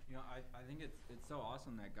comes from. I think it's so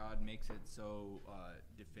awesome that God makes it so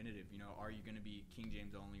definitive. Are you going to be King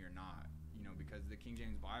James only or not? Because the King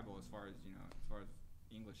James Bible, as far as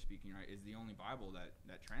English speaking, right, is the only Bible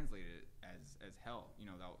that translated it as hell.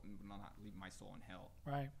 That will not leave my soul in hell.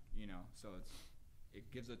 Right. So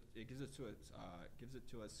it gives it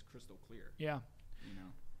to us crystal clear. Yeah.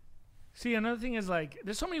 See, another thing is like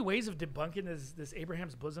there's so many ways of debunking this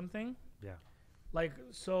Abraham's bosom thing. Yeah. Like,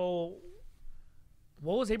 so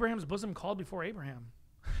what was Abraham's bosom called before Abraham?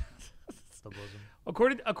 The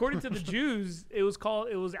According bosom. to the Jews, it was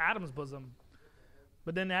Adam's bosom.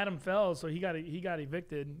 But then Adam fell, so he got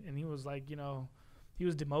evicted, and he was like, he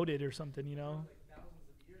was demoted or something, Like thousands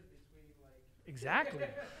of years between, like. Exactly.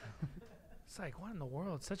 It's like, what in the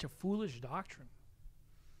world? It's such a foolish doctrine.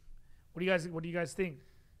 What do you guys think?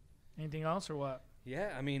 Anything else or what?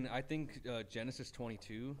 Yeah, I mean, I think Genesis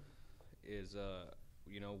 22 is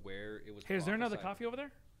where it was. Hey, is there another prophesied. coffee over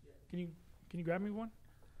there? Can you grab me one?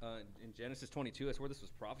 In Genesis 22, that's where this was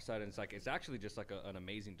prophesied, and it's actually just like an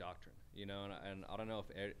amazing doctrine, you know. And I don't know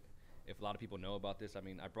if a lot of people know about this. I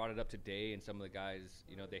mean, I brought it up today, and some of the guys,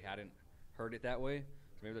 you know, they hadn't heard it that way.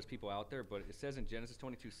 So maybe there's people out there, but it says in Genesis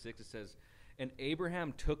 22:6, it says, "And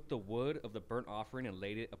Abraham took the wood of the burnt offering and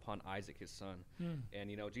laid it upon Isaac his son."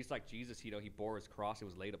 And you know, just like Jesus, you know, he bore his cross; it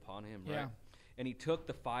was laid upon him, right? Yeah. And he took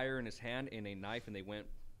the fire in his hand and a knife, and they went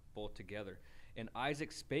both together. And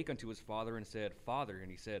Isaac spake unto his father and said, "Father," and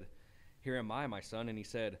he said, "Here am I, my son." And he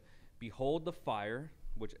said, "Behold the fire,"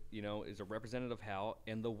 which, you know, is a representative of hell,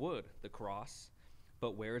 "and the wood," the cross,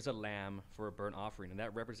 "but where is a lamb for a burnt offering?" And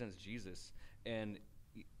that represents Jesus. And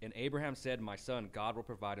Abraham said, "My son, God will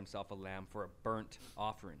provide himself a lamb for a burnt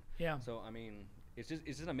offering." Yeah. So, I mean, it's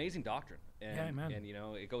an amazing doctrine. And, Yeah, amen. and, you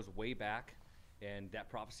know, it goes way back. And that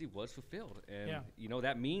prophecy was fulfilled. And, Yeah. you know,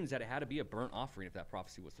 that means that it had to be a burnt offering if that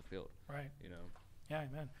prophecy was fulfilled. Right. You know? Yeah,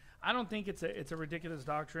 amen. I don't think it's a ridiculous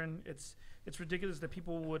doctrine. It's ridiculous that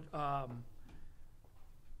people would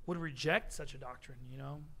reject such a doctrine, you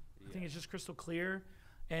know? I think it's just crystal clear.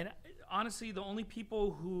 And honestly, the only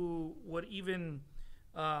people who would even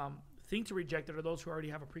think to reject it are those who already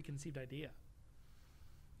have a preconceived idea.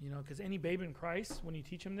 You know, because any babe in Christ, when you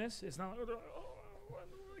teach them this, it's not like,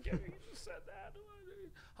 you just said that.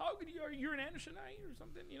 How could you're an Andersonite or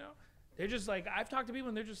something, you know? They're just like, I've talked to people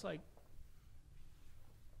and they're just like,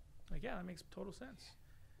 yeah, that makes total sense.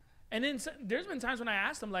 And then there's been times when I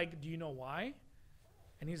asked him, like, do you know why?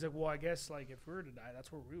 And he's like, well, I guess, like, if we were to die,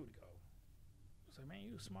 that's where we would go. I was like, man,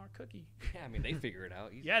 you a smart cookie. Yeah, I mean, they figure it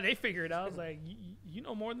out. Easy. Yeah, they figure it out. I was like, you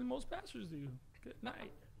know more than most pastors do. Good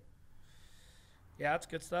night. Yeah, that's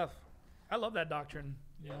good stuff. I love that doctrine,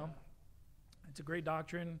 you know. It's a great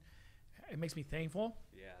doctrine. It makes me thankful.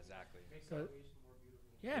 Yeah, exactly.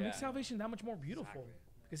 Yeah, it makes salvation that much more beautiful.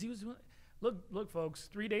 Because he was, look, folks,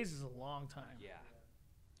 3 days is a long time. Yeah.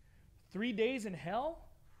 3 days in hell?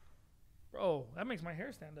 Bro, that makes my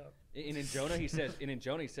hair stand up. And in Jonah, he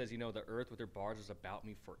says, you know, the earth with her bars is about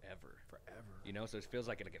me forever. Forever. You know, so it feels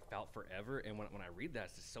like it'll get felt forever. And when I read that,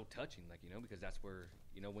 it's just so touching, like, you know, because that's where,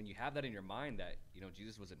 you know, when you have that in your mind that, you know,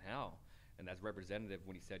 Jesus was in hell, and that's representative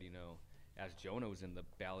when he said, you know, as Jonah was in the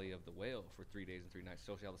belly of the whale for 3 days and 3 nights,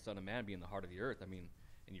 so shall the Son of Man be in the heart of the earth. I mean,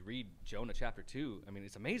 and you read Jonah chapter 2, I mean,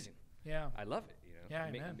 it's amazing. Yeah. I love it, you know. Yeah,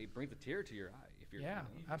 amen. It brings a tear to your eye. If you're, yeah,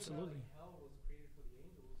 you know, absolutely. Hell was created for the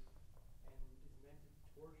angels and is meant to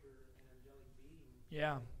torture an angelic being.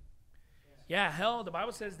 Yeah. Yeah, hell, the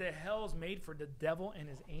Bible says that hell is made for the devil and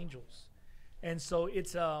his angels. And so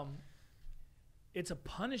it's a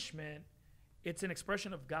punishment. It's an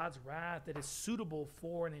expression of God's wrath that is suitable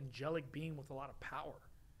for an angelic being with a lot of power.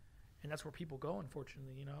 And that's where people go,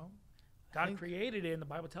 unfortunately, you know. God created it, and the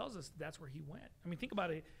Bible tells us that's where he went. I mean, think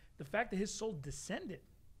about it. The fact that his soul descended.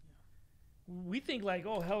 We think like,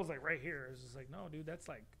 oh, hell's like right here. It's just like, no, dude, that's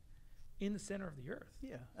like in the center of the earth.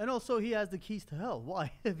 Yeah, and also he has the keys to hell.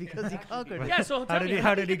 Why? Because he conquered it. Yeah, so How did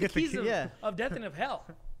he get the keys key? of death and of hell?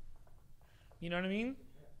 You know what I mean?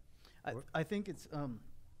 I think it's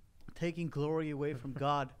taking glory away from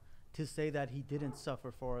God to say that he didn't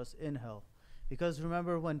suffer for us in hell. Because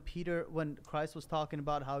remember when Christ was talking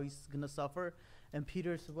about how he's going to suffer, and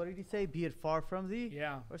Peter said, what did he say? Be it far from thee?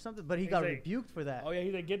 Yeah. Or something. But he He's got like, rebuked for that. Oh, yeah,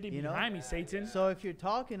 he's like, get thee You know? behind me, Satan. So if you're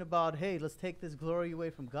talking about, hey, let's take this glory away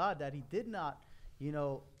from God, that he did not, you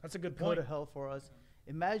know, That's a good go point. to hell for us.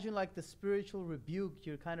 Imagine like the spiritual rebuke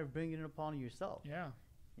you're kind of bringing it upon yourself. Yeah,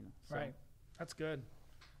 You know, so. right. That's good.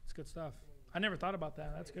 That's good stuff. I never thought about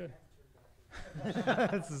that. That's good.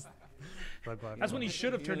 That's when you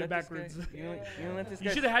should have turned it backwards. You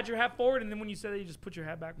should have had your hat forward, and then when you said it, you just put your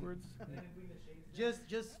hat backwards. Just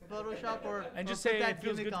Photoshop or And just or put say that it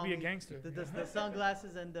feels good gimmick to on be a me. gangster. The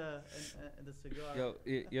sunglasses and the cigar.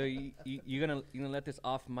 you gonna let this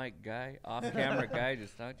off camera guy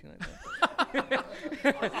just talk to you like that?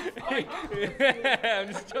 I'm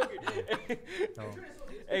just joking.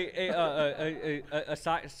 Hey, a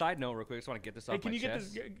side note real quick. I just want to get this off Hey, can my you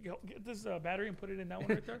chest. get this battery and put it in that one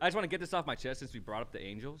right there? I just want to get this off my chest since we brought up the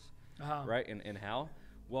angels, right? And how?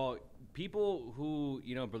 Well, people who,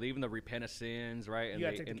 you know, believe in the repent of sins, right? You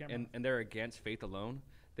gotta take the camera. And they're against faith alone.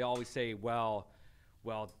 They always say, well,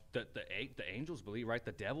 the angels believe, right?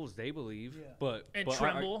 The devils, they believe, but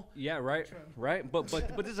tremble. Right. But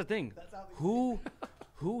this is the thing.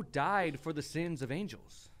 Who died for the sins of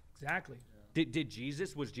angels? Exactly.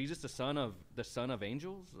 Was Jesus the son of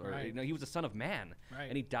angels? Or Right. you know, he was the son of man, Right.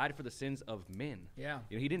 and he died for the sins of men. Yeah.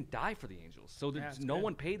 You know, he didn't die for the angels, so Yeah, that's no good.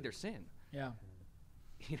 one paid their sin. Yeah.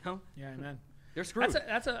 You know, Yeah, amen. they're screwed.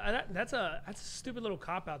 That's a stupid little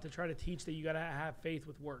cop out to try to teach that you gotta have faith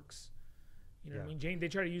with works. You know what I mean? James, they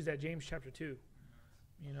try to use that James chapter 2,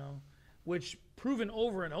 you know, which proven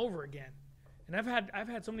over and over again. And I've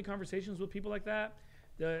had so many conversations with people like that.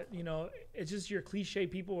 You know, it's just your cliche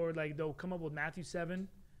people, or like they'll come up with Matthew 7,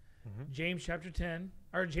 James chapter 10,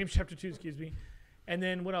 or James chapter 2, excuse me. And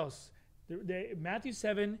then what else? Matthew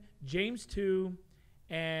 7, James 2,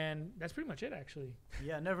 and that's pretty much it, actually.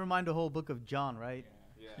 Yeah, never mind the whole book of John, right?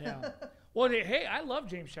 Yeah. Well, hey, I love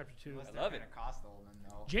James chapter 2. I love it. Pentecostal, then,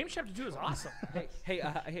 though. James chapter 2 is awesome.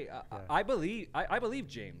 I believe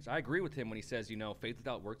James. I agree with him when he says, you know, faith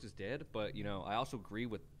without works is dead. But, you know, I also agree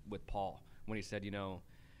with Paul when he said, you know,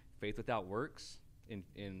 faith without works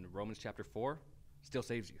in Romans chapter 4 still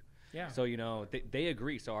saves you. Yeah. So, you know, they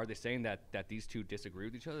agree. So are they saying that these two disagree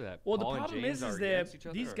with each other? That Well, Paul the problem and James is are that against each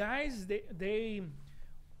other, these or? guys,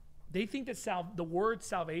 they think that the word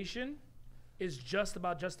salvation is just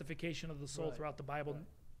about justification of the soul throughout the Bible.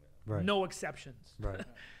 Right. No exceptions. Right.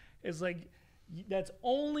 It's like that's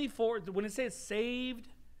only for when it says saved,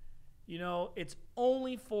 you know, it's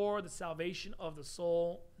only for the salvation of the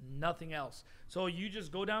soul, nothing else. So you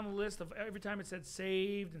just go down the list of every time it said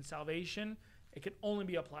saved and salvation, it can only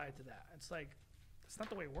be applied to that. It's like that's not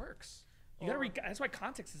the way it works. You got to read. That's why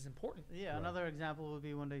context is important. Yeah, another example would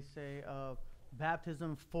be when they say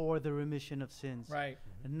baptism for the remission of sins. Right.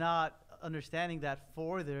 Not understanding that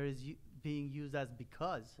for there is being used as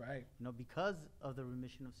because. Right. You know, because of the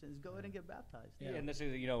remission of sins, go ahead and get baptized. Yeah. And this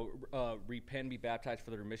is, you know, repent, be baptized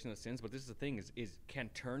for the remission of sins. But this is the thing: is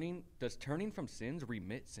does turning from sins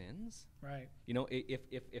remit sins? Right. You know,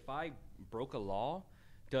 if I broke a law,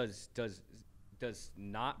 does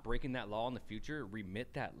not breaking that law in the future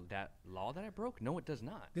remit that law that I broke? No, it does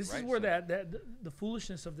not. This right? is where So- the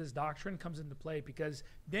foolishness of this doctrine comes into play, because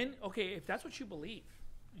then, okay, if that's what you believe,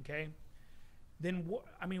 okay, then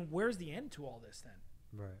where's the end to all this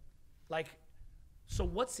then? Right. Like, so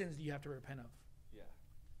what sins do you have to repent of? Yeah.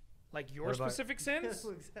 Like your What about- specific sins,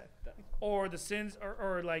 Exactly. or the sins,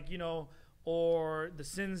 or like, you know, or the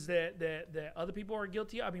sins that other people are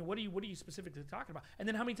guilty of? I mean, what are you specifically talking about? And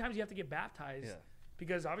then how many times do you have to get baptized? Yeah.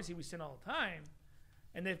 Because obviously we sin all the time.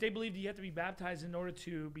 And if they believe that you have to be baptized in order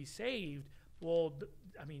to be saved, well,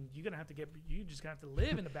 I mean, you just gonna have to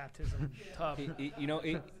live in the baptism tub. You know,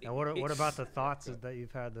 And what about the thoughts that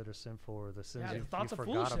you've had that are sinful, or the sins Yeah, the you thoughts of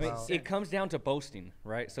forgot foolishness. about? it comes down to boasting,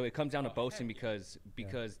 right? So it comes down to boasting because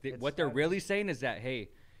It's- what they're really saying is that, hey,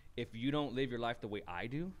 if you don't live your life the way I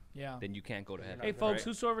do, Yeah. then you can't go to heaven. Hey, folks, right?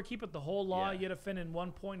 whosoever keepeth the whole law Yeah. yet offend in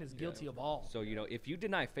one point is guilty of all. So, you know, if you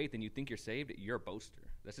deny faith and you think you're saved, you're a boaster.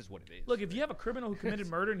 That's just what it is. Look, if you have a criminal who committed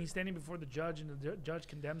murder and he's standing before the judge and the judge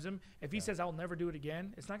condemns him, if he says, I'll never do it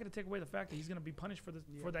again, it's not going to take away the fact that he's going to be punished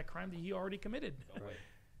for that crime that he already committed. Right.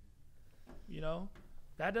 You know,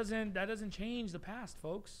 that doesn't change the past,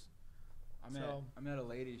 folks. I met a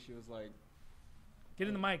lady. She was like, Get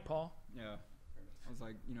in the mic, Paul. yeah. I was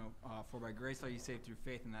like, you know, for by grace are you saved through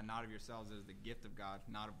faith, and that not of yourselves is the gift of God,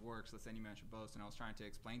 not of works, lest any man should boast. And I was trying to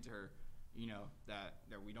explain to her, you know, that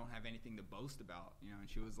we don't have anything to boast about, you know. And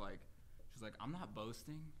she was like, I'm not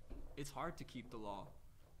boasting. It's hard to keep the law.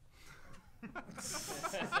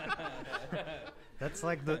 That's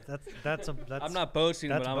like that's I'm not boasting,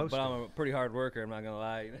 that's but I'm boasting. a pretty hard worker. I'm not gonna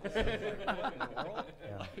lie.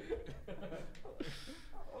 yeah.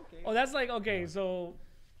 Oh, that's like, okay, so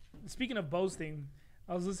speaking of boasting,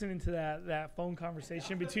 I was listening to that phone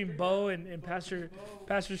conversation between Bo and Pastor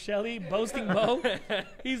Shelley, boasting Bo.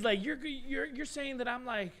 He's like, you're saying that I'm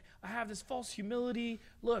like, I have this false humility.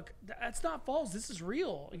 Look, that's not false. This is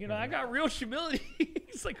real. You know, I got real humility.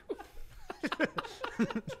 He's like,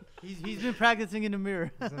 He's been practicing in the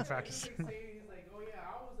mirror. He's in practice. He's like, oh yeah,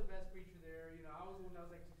 I was the best preacher there. You know, I was the one that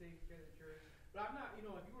was like to take care of the church. But I'm not. You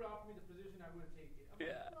know, if you were to offer me the position, I wouldn't take it. I'm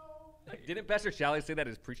Yeah. like, no. Didn't Pastor Shalley say that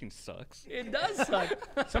his preaching sucks? it does suck.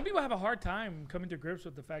 Some people have a hard time coming to grips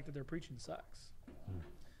with the fact that their preaching sucks.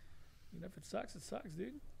 You know, if it sucks,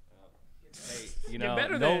 dude. Hey, you Get know,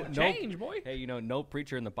 better than change, boy. Hey, you know, no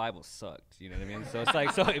preacher in the Bible sucked. You know what I mean? So it's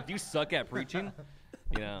like, so if you suck at preaching,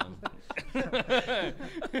 you know,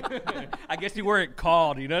 I guess you weren't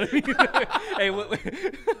called. You know what I mean?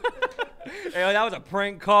 Hey, that was a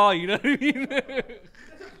prank call. You know what I mean?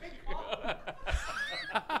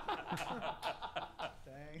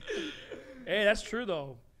 Hey, that's true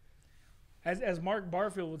though. As Mark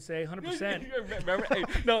Barfield would say, 100%. Remember, hey,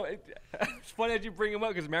 no, it's funny that you bring him up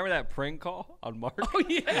because remember that prank call on Mark? Oh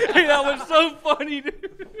yeah. Hey, that was so funny,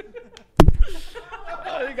 dude.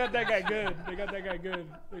 Oh, they got that guy good.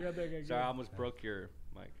 Sorry, I almost broke your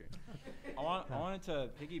mic. I wanted to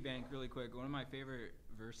piggy bank really quick. One of my favorite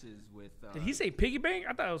verses with. Did he say piggy bank?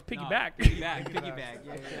 I thought it was piggy No, back. Piggyback.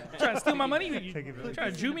 Yeah. Trying to steal my money? You Piggyback.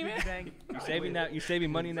 trying to Jew me, man? You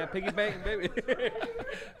saving money in that piggy bank, baby?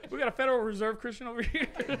 We got a Federal Reserve Christian over here.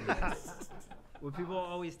 Well, people are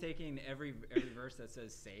always taking every verse that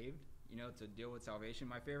says saved, to deal with salvation.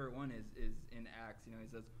 My favorite one is in Acts. He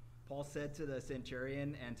says, Paul said to the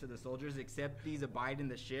centurion and to the soldiers, except these abide in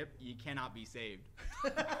the ship, you cannot be saved.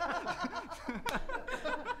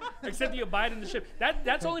 Except you abide in the ship.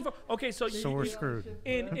 That's only for so we're screwed.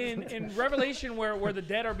 In Revelation where the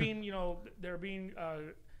dead are being they're being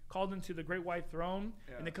called into the great white throne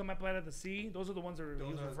and they come up out of the sea. Those are the ones that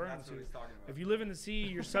he was referring to. If you live in the sea,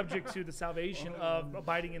 you're subject to the salvation of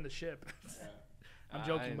abiding in the ship. I'm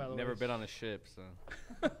joking, by the way. I've never been on a ship, so.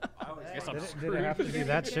 I guess I'm Did it have to be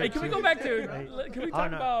that ship? Hey, can we too? go back to? Can we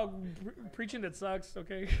talk no. about preaching that sucks?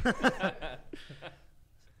 Okay.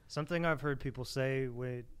 Something I've heard people say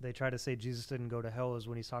when they try to say Jesus didn't go to hell is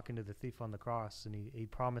when he's talking to the thief on the cross and he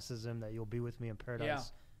promises him that you'll be with me in paradise.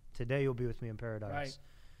 Yeah. Today you'll be with me in paradise. Right.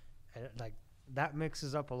 And like that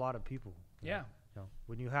mixes up a lot of people. Yeah.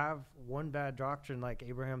 When you have one bad doctrine like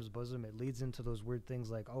Abraham's bosom, it leads into those weird things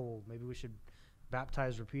like, oh, maybe we should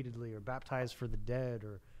baptize repeatedly or baptize for the dead,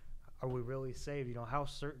 or are we really saved? How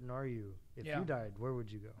certain are you? If you died, where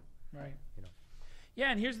would you go? Right.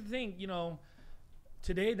 Yeah, and here's the thing,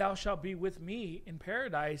 today thou shalt be with me in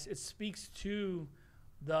paradise. It speaks to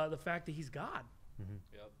the fact that he's God. Mm-hmm.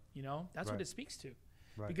 Yep. That's Right. what it speaks to.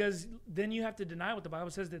 Right. Because then you have to deny what the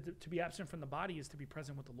Bible says, that to be absent from the body is to be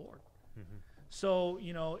present with the Lord. Mm-hmm. So,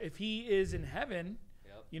 if he is in heaven,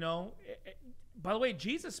 by the way,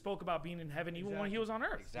 Jesus spoke about being in heaven even when he was on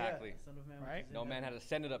earth. Exactly. Yeah, Son of Man Right? was in No man heaven. had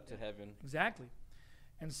ascended up to heaven. Exactly.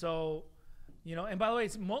 And so, and by the way,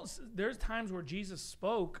 there's times where Jesus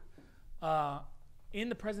spoke in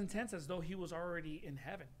the present tense as though he was already in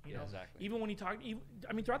heaven. Exactly. Even when he talked,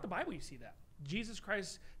 throughout the Bible you see that. Jesus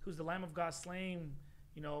Christ, who's the Lamb of God slain,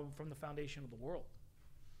 from the foundation of the world.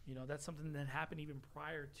 That's something that happened even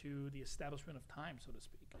prior to the establishment of time, so to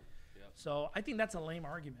speak. Yep. So I think that's a lame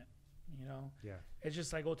argument. Yeah. It's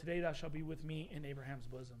just like, today thou shalt be with me in Abraham's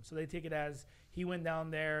bosom. So they take it as he went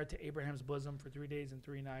down there to Abraham's bosom for 3 days and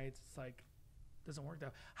 3 nights. It's like, doesn't work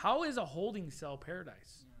that. How is a holding cell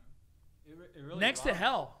paradise? It really Next to robs-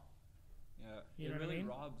 hell. Yeah, You know it what I really mean?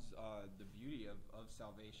 robs the beauty of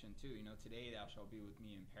salvation too. Today thou shalt be with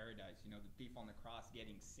me in paradise. The thief on the cross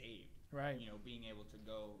getting saved. Right. Being able to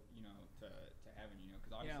go, to heaven.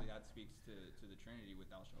 Because obviously that speaks to the Trinity with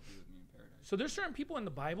thou shalt be with me in paradise. So there's certain people in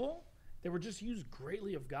the Bible that were just used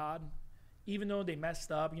greatly of God, even though they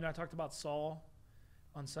messed up. I talked about Saul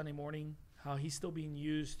on Sunday morning, how he's still being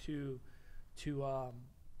used to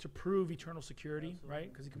prove eternal security, Absolutely.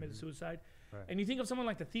 right? Because he committed suicide. Right. And you think of someone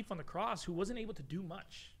like the thief on the cross who wasn't able to do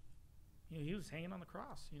much. He was hanging on the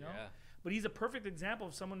cross, Yeah. But he's a perfect example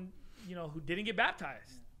of someone, who didn't get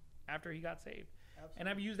baptized after he got saved. Absolutely. And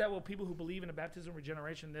I've used that with people who believe in a baptism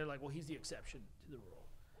regeneration. They're like, well, he's the exception to the rule.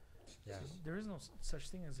 Yeah. There is no such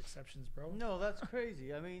thing as exceptions, bro. No, that's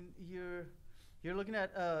crazy. I mean, you're looking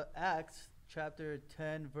at Acts chapter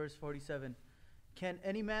 10, verse 47. Can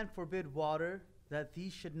any man forbid water that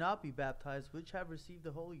these should not be baptized, which have received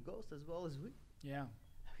the Holy Ghost as well as we? Yeah.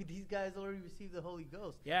 I mean, these guys already received the Holy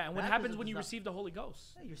Ghost. Yeah, and what Baptism happens when does you not- receive the Holy Ghost?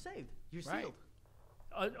 Yeah, you're saved. You're Right. sealed.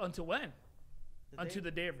 Until when? The Unto day-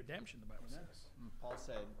 the day of redemption, the Bible Amen. says. Paul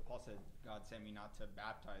said, God sent me not to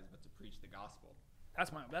baptize, but to preach the gospel.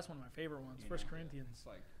 That's one of my favorite ones. 1 Corinthians. It's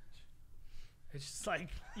like, It's just like,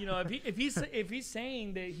 if he's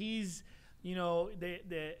saying that he's,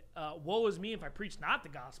 woe is me if I preach not the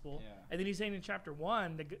gospel, Yeah. and then he's saying in chapter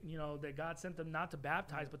 1 that that God sent them not to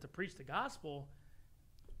baptize but to preach the gospel.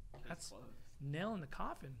 That's close. nail in the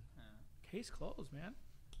coffin. Yeah. Case closed, man.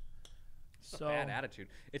 It's a bad attitude.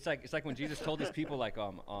 It's like when Jesus told these people where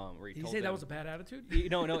he Did you told say that them- was a bad attitude?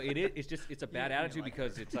 No, it is. It's a bad attitude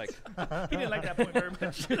because it's like He didn't like that point very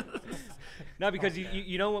much. no, because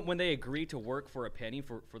you know when they agree to work for a penny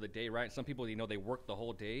for the day, right? Some people they work the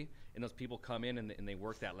whole day, and those people come in and they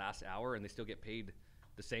work that last hour and they still get paid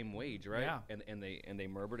the same wage, right? Yeah. And they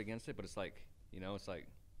murmured against it, but it's like it's like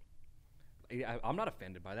I'm not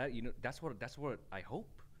offended by that. That's what I hope.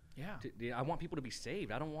 Yeah. I want people to be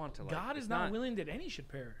saved. I don't want to. God is not willing that any should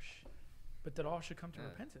perish, but that all should come to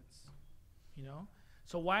repentance.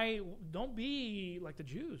 So why don't be like the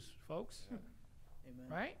Jews, folks? Amen.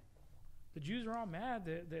 Right? The Jews are all mad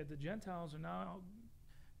that the Gentiles are now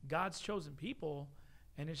God's chosen people,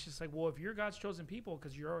 and it's just like, well, if you're God's chosen people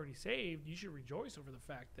because you're already saved, you should rejoice over the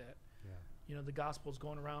fact that the gospel is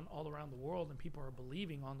going around all around the world and people are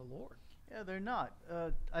believing on the Lord. Yeah, they're not.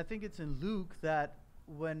 I think it's in Luke that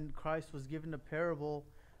when Christ was given the parable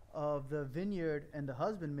of the vineyard and the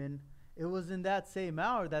husbandman, it was in that same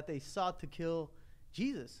hour that they sought to kill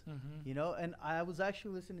Jesus. You know, and I was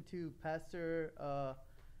actually listening to Pastor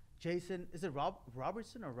Jason, is it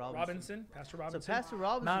Robertson or Robinson? Robinson, Pastor Robinson. So Pastor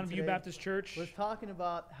Robinson Mountain View today Baptist Church. was talking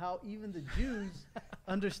about how even the Jews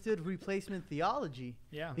understood replacement theology.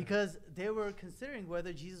 Yeah. Because they were considering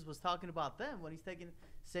whether Jesus was talking about them when he's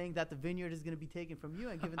saying that the vineyard is going to be taken from you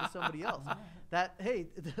and given to somebody else. That, hey,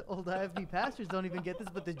 the old IFB pastors don't even get this,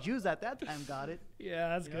 but the Jews at that time got it. Yeah,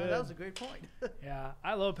 that's You know, good. that was a great point. Yeah,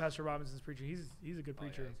 I love Pastor Robinson's preaching. He's a good Oh, yeah,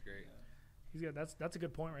 preacher. that's great. He's good. That's a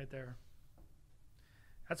good point right there.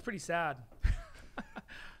 That's pretty sad.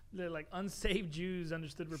 The like unsaved Jews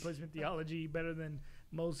understood replacement theology better than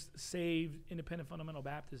most saved independent fundamental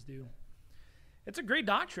Baptists do. It's a great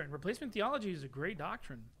doctrine. Replacement theology is a great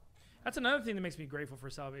doctrine. That's another thing that makes me grateful for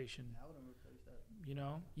salvation. You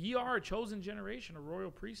know, ye are a chosen generation, a royal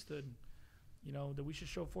priesthood. You know, that we should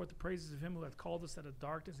show forth the praises of him who hath called us out of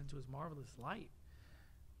darkness into his marvelous light.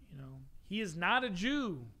 You know, he is not a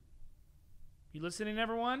Jew. You listening,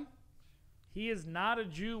 everyone? He is not a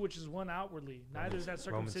Jew, which is one outwardly. Neither is that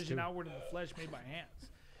circumcision outward in the flesh made by hands.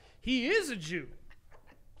 He is a Jew,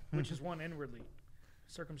 which is one inwardly.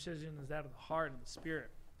 Circumcision is that of the heart and the spirit.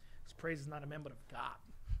 His praise is not of men, but of God.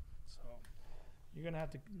 So you're going to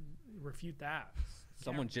have to refute that.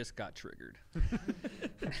 Someone just got triggered.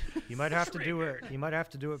 You might have to do it. You might have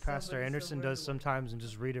to do what Pastor Anderson does sometimes and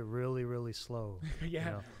just read it really, really slow. Yeah. You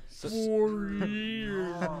know? For ye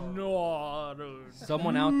are not a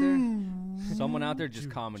Someone out there just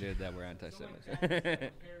commented that we're anti-Semites.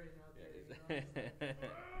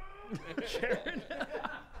 Sharon.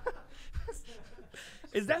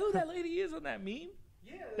 Is that who that lady is on that meme?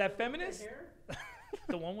 Yeah. That feminist? Hair.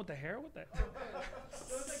 The one with the hair? What that?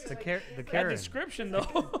 The That Karen. description,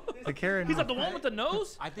 though. The Karen. He's like the one with the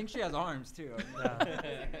nose? I think she has arms too. Yeah.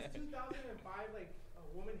 It's 2005, like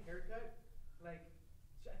a woman haircut. Like,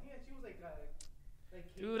 I think she was like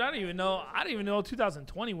Dude, I don't even know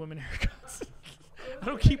 2020 women haircuts. I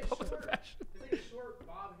don't keep up with the fashion. It's like a short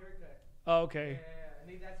bob haircut. Oh, okay. Yeah, I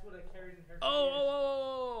think that's what a Karen haircut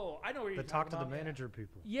Oh, I know where you're The talk talking to the about. manager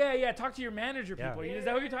people. Yeah, talk to your manager Yeah. people. Is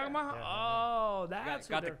that what you're talking about? Yeah. Oh, that's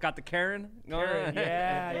what they're... got the Karen. Karen.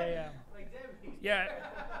 Yeah. Like Debbie. Yeah,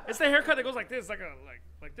 it's the haircut that goes like this,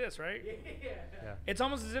 like this, right? Yeah. It's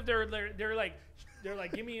almost as if they're like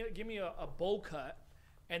give me a bowl cut,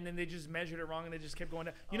 and then they just measured it wrong and they just kept going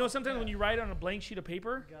down. You know, sometimes when you write on a blank sheet of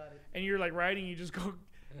paper, and you're like writing, you just go,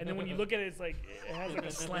 and then when you look at it, it's like it has like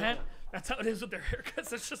a slant. That's how it is with their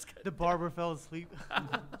haircuts. It's just The barber fell asleep.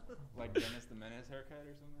 Like Dennis the Menace haircut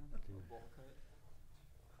or something. A bowl cut.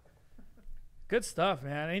 good stuff,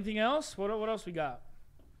 man. Anything else? What else we got?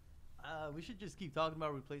 We should just keep talking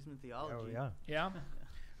about replacement theology. Oh yeah. Yeah. All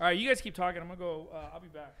right, you guys keep talking. I'm gonna go. I'll be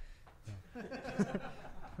back.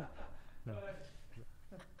 No.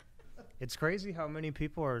 It's crazy how many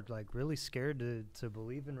people are like really scared to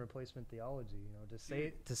believe in replacement theology. You know,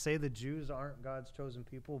 to say the Jews aren't God's chosen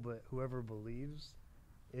people, but whoever believes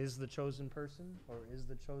is the chosen person or is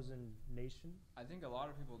the chosen nation. I think a lot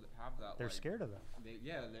of people that have that. They're like, scared of that.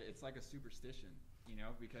 It's like a superstition, you know,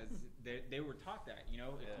 because they were taught that, you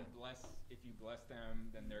know, if you bless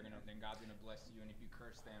them, then God's gonna bless you, and if you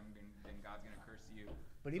curse them, then God's gonna curse you.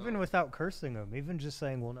 But even without cursing them, even just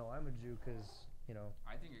saying, "Well, no, I'm a Jew," because you know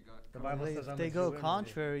I think it goes. the Bible says I'm If they a go Jew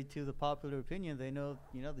contrary to the popular opinion, they know,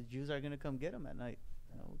 you know, the Jews are going to come get them at night.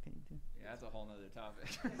 You know, what can you do? Yeah, that's a whole nother topic.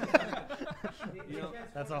 You know,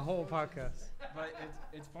 That's a whole podcast. But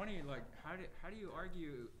it's funny, like how do you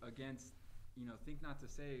argue against, you know, think not to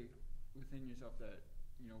say within yourself that,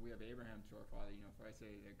 you know, we have Abraham to our father. You know, if I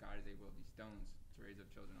say that God is able of these stones to raise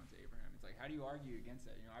up children unto Abraham, it's like, how do you argue against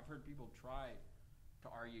that? You know, I've heard people try to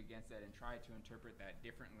argue against that and try to interpret that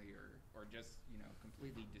differently or just, you know,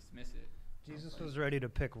 completely dismiss it. Jesus was ready to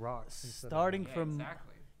pick rocks. instead of Starting Yeah, from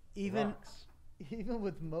exactly. even rocks. even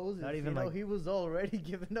with Moses, Not even you know, like- he was already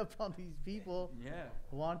giving up on these people Yeah.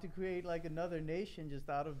 who want to create like another nation just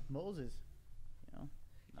out of Moses. You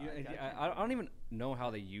know, I don't even know how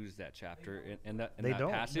they use that chapter in that They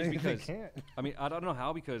don't. passage They because can't. I mean I don't know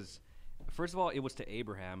how, because first of all it was to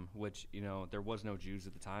Abraham, which, you know, there was no Jews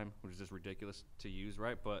at the time, which is just ridiculous to use,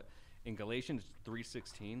 right? But in Galatians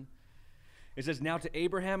 3:16 it says, "Now to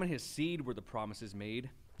Abraham and his seed were the promises made.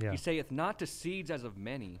 Yeah. He saith not to seeds as of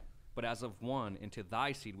many, but as of one, and to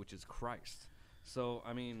thy seed, which is Christ." So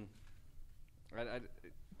I mean,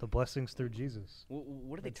 The blessings through Jesus.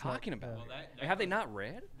 what are they That's not- talking about? Well, that Have they not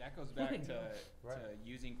read? That goes back to Right.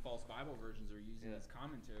 using false Bible versions or using Yeah. these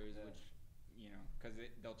commentaries, which, you know, because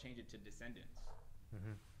they'll change it to descendants.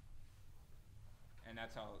 Mhm. And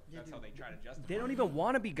that's how they try to justify. They don't it. even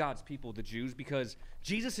want to be God's people, the Jews, because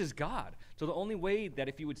Jesus is God. So the only way that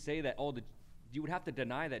if you would say that, you would have to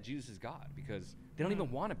deny that Jesus is God, because they don't even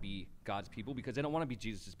want to be God's people, because they don't want to be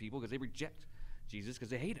Jesus' people, because they reject Jesus because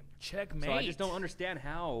they hate him. Checkmate. So I just don't understand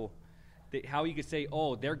how you could say,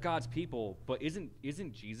 oh, they're God's people, but isn't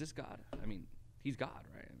Jesus God? I mean, he's God,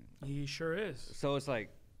 right? I mean, He sure is. so it's like,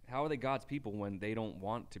 how are they God's people when they don't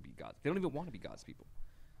want to be God? They don't even want to be God's people.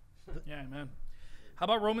 Yeah, man. How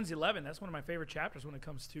about Romans 11? That's one of my favorite chapters when it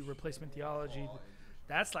comes to replacement theology.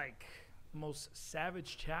 That's like the most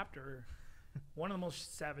savage chapter, one of the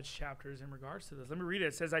most savage chapters in regards to this. Let me read it.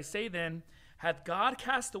 It says, I say then, hath God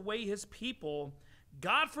cast away his people?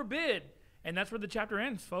 God forbid. And that's where the chapter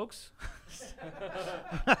ends, folks.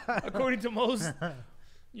 According to most,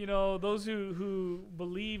 those who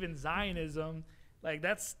believe in Zionism, like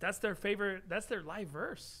that's their favorite, that's their life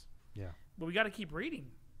verse. Yeah. But we got to keep reading.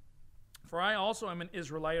 For I also am an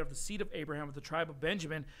Israelite of the seed of Abraham, of the tribe of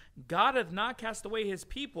Benjamin. God hath not cast away his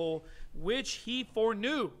people, which he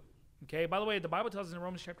foreknew. Okay, by the way, the Bible tells us in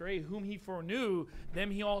Romans chapter 8, whom he foreknew,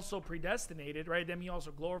 them he also predestinated, right? Them he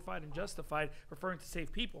also glorified and justified, referring to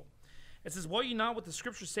saved people. It says, what ye not what the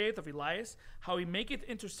scripture saith of Elias, how he maketh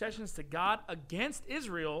intercessions to God against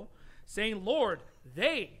Israel, saying, Lord,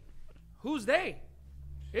 they, who's they?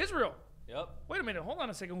 Israel. Yep. Wait a minute, hold on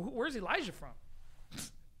a second. Where's Elijah from?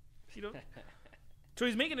 So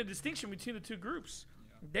he's making a distinction between the two groups.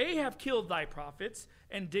 They have killed thy prophets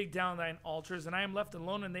and dig down thine altars, and I am left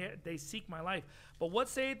alone, and they seek my life. But what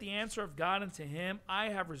saith the answer of God unto him? I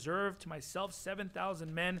have reserved to myself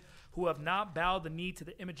 7,000 men who have not bowed the knee to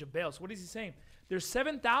the image of Baal. So what is he saying? There's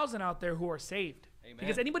 7,000 out there who are saved. Amen.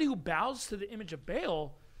 Because anybody who bows to the image of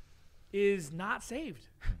Baal is not saved.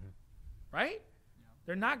 Right?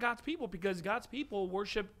 They're not God's people, because God's people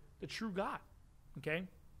worship the true God. Okay?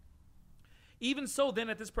 Even so, then,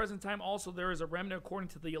 at this present time also there is a remnant according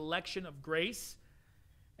to the election of grace.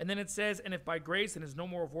 And then it says, and if by grace, then is no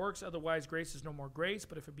more of works, otherwise grace is no more grace.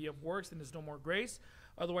 But if it be of works, then is no more grace,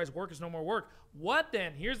 otherwise work is no more work. What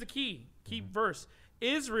then? Here's the key verse.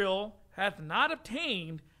 Israel hath not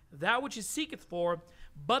obtained that which it seeketh for,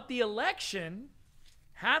 but the election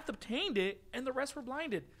hath obtained it, and the rest were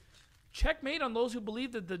blinded. Checkmate on those who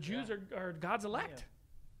believe that the Jews are God's elect.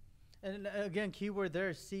 And again, keyword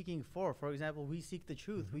there, seeking for. For example, we seek the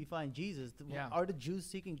truth. We find Jesus. Yeah. Are the Jews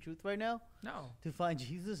seeking truth right now? No. To find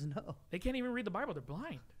Jesus? No. They can't even read the Bible. They're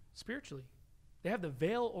blind spiritually. They have the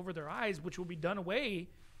veil over their eyes, which will be done away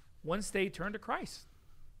once they turn to Christ.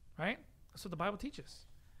 Right? That's what the Bible teaches.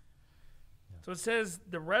 Yeah. So it says,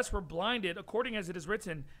 the rest were blinded, according as it is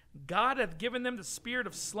written, God hath given them the spirit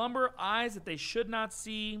of slumber, eyes that they should not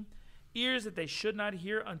see, ears that they should not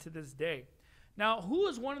hear unto this day. Now, who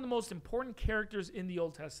is one of the most important characters in the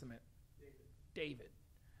Old Testament? David.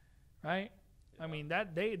 Right? Yeah. I mean,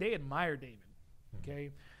 that they admire David.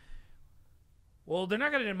 Okay? Well, they're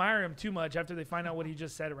not going to admire him too much after they find out what he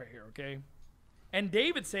just said right here, okay? And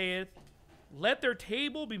David saith, let their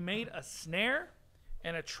table be made a snare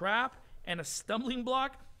and a trap and a stumbling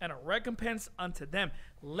block and a recompense unto them.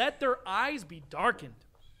 Let their eyes be darkened,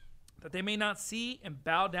 that they may not see, and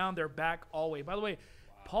bow down their back always. By the way,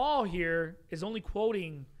 Paul here is only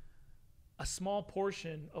quoting a small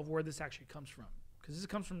portion of where this actually comes from, because this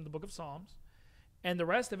comes from the book of Psalms, and the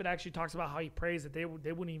rest of it actually talks about how he prays that they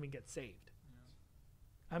wouldn't even get saved.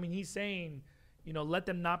 Yeah. I mean, he's saying, let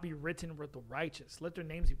them not be written with the righteous. Let their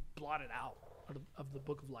names be blotted out of the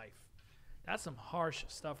book of life. That's some harsh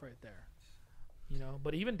stuff right there.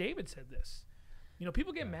 But even David said this.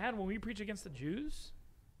 People get mad when we preach against the Jews.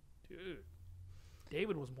 Dude,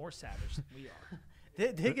 David was more savage than we are.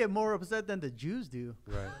 They get more upset than the Jews do.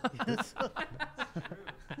 Right.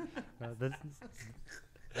 I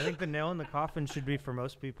think the nail in the coffin should be for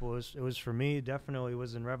most people. It was for me, definitely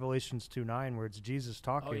was in Revelations 2:9, where it's Jesus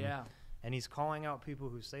talking. Oh, yeah. And he's calling out people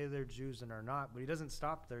who say they're Jews and are not, but he doesn't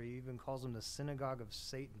stop there. He even calls them the synagogue of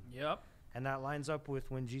Satan. Yep. And that lines up with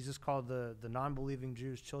when Jesus called the non-believing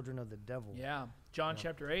Jews children of the devil. Yeah. John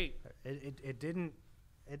chapter 8.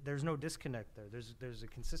 There's no disconnect there. There's a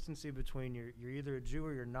consistency between you're either a Jew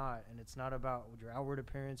or you're not, and it's not about your outward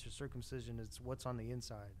appearance, your circumcision. It's what's on the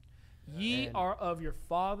inside. Ye are of your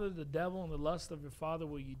father the devil, and the lust of your father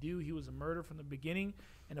will ye do. He was a murderer from the beginning,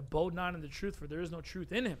 and abode not in the truth, for there is no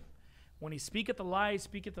truth in him. When he speaketh a lie, he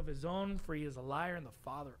speaketh of his own, for he is a liar and the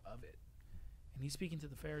father of it. And he's speaking to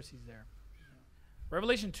the Pharisees there.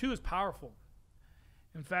 Revelation 2 is powerful.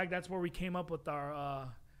 In fact, that's where we came up with our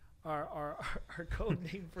code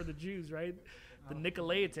name for the Jews, right? The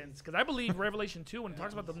Nicolaitans. Because I believe Revelation 2, when it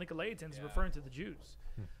talks about the Nicolaitans, is referring to the Jews.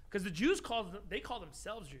 Because the Jews call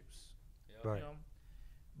themselves Jews. Right.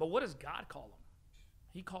 But what does God call them?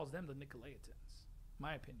 He calls them the Nicolaitans,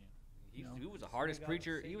 my opinion. He was the hardest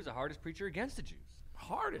preacher. He was the hardest preacher against the Jews.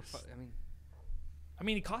 Hardest. I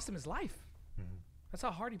mean, he cost him his life. Mm-hmm. That's how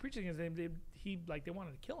hard he preached against them. They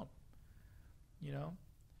wanted to kill him. You know.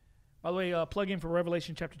 By the way, plug in for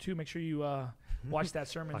Revelation chapter 2. Make sure you watch that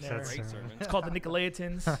sermon Watch there. that Great sermon. sermon. It's called the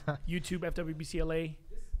Nicolaitans. YouTube FWBCLA.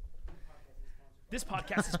 This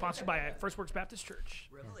podcast is sponsored by First Works Baptist Church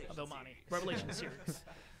of El Monte. Revelation series.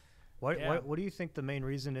 What do you think the main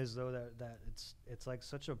reason is, though, that it's like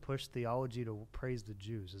such a push theology to praise the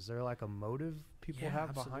Jews? Is there like a motive people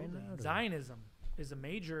have behind that? Or? Zionism is a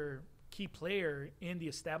major key player in the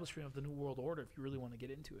establishment of the New World Order, if you really want to get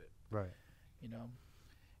into it. Right. You know,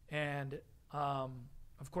 and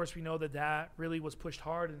of course we know that really was pushed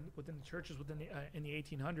hard within the churches in the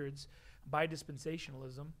 1800s by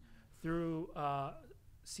dispensationalism through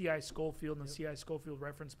C.I. Schofield and the C.I. Schofield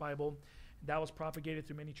Reference Bible. That was propagated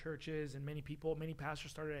through many churches, and many pastors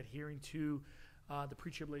started adhering to the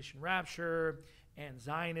pre-tribulation rapture and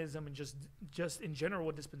Zionism, and just in general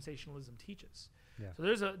what dispensationalism teaches. Yeah.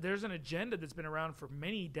 So there's an agenda that's been around for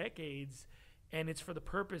many decades, and it's for the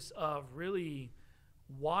purpose of really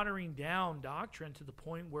watering down doctrine to the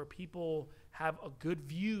point where people have a good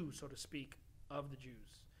view, so to speak, of the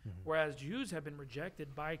Jews. Mm-hmm. Whereas Jews have been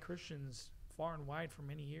rejected by Christians far and wide for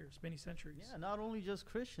many years, many centuries. Yeah, not only just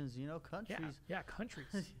Christians, countries. Yeah, countries.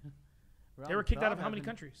 Around They were kicked out of God how many have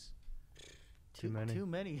countries? Too many. Too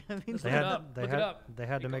many. I mean, Let's They look had it up. they Look had it up. they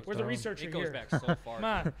had to make Where's their the own. researcher It goes here? back so far. Come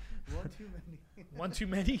on. one too many. One too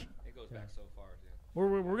many? It goes back so far. Yeah.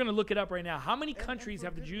 We're going to look it up right now. How many countries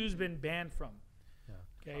have the Jews been banned from? Yeah.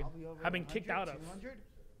 Okay, Probably over have been kicked 100, out of. 200?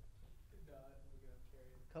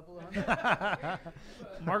 Couple of hundred.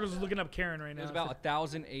 Marcos is looking up Karen right It now. was about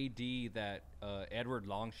 1000 A.D. that Edward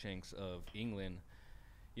Longshanks of England,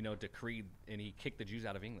 decreed, and he kicked the Jews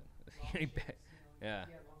out of England. Yeah.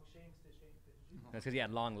 That's because he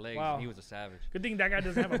had long legs Wow. and he was a savage. Good thing that guy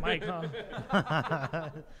doesn't have a mic, huh?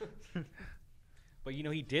 But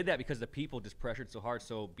he did that because the people just pressured so hard.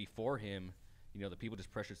 So before him, the people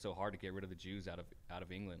just pressured so hard to get rid of the Jews out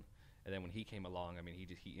of England. And then when he came along,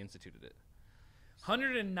 he instituted it.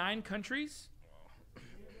 109 countries?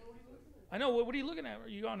 I know. What are you looking at? Are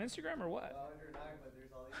you on Instagram or what?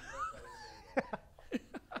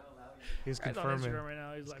 He's Guy's on confirming. Instagram right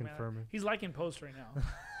now. He's like, confirming. man, he's liking posts right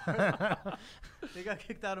now. They got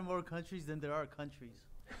kicked out of more countries than there are countries.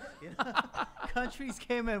 Countries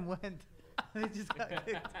came and went. They just got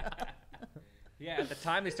kicked out. Yeah, at the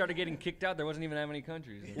time they started getting kicked out, there wasn't even that many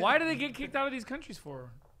countries. Why do they get kicked out of these countries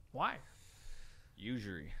for? Why?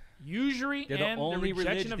 Usury. Usury They're and the only the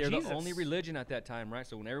rejection religion. of They're Jesus. the only religion at that time, right?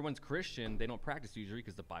 So when everyone's Christian, they don't practice usury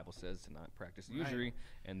because the Bible says to not practice Right. usury,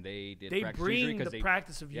 and they did. They practice usury bring 'cause the they,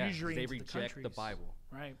 practice of yeah, 'cause usury they into the reject countries. the Bible.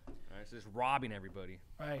 Right, Right, so it's robbing everybody.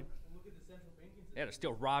 right. Look at the central banking system. Yeah, they're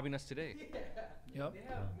still robbing us today. Yeah. Yep. They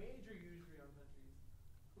have major usury on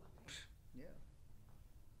countries. Yeah.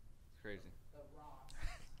 It's crazy. The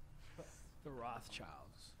Roths. The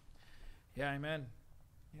Rothschilds. Yeah, amen.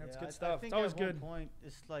 Yeah, it's Yeah, good I stuff. think It's always at one good point,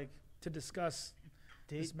 it's like to discuss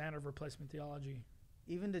they, this manner of replacement theology.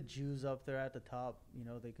 even the Jews up there at the top,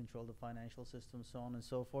 they control the financial system, so on and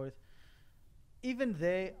so forth. Even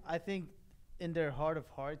they, I think, in their heart of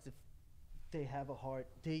hearts, if they have a heart,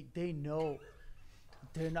 they know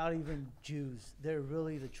they're not even Jews. They're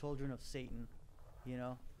really the children of Satan,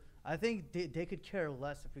 I think they could care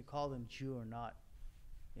less if we call them Jew or not,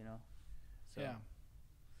 So. Yeah.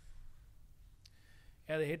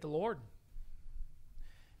 Yeah, they hate the Lord.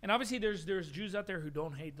 And obviously there's Jews out there who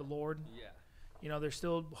don't hate the Lord. Yeah. There's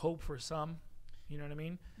still hope for some. You know what I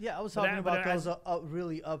mean? Yeah, I was But talking I- but about those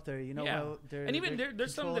really up there, Yeah. where they're, And even they're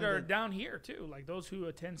there's some that controlling are the- down here too, like those who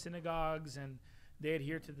attend synagogues and they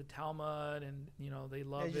adhere to the Talmud and they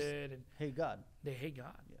love just- it and Hey, God. they hate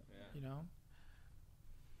God. Yeah.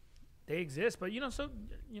 They exist, but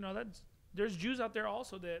that's there's Jews out there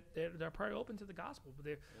also that they're probably open to the gospel,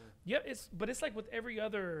 but it's like with every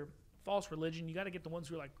other false religion, you got to get the ones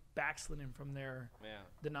who are like backsliding from their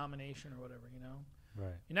denomination or whatever.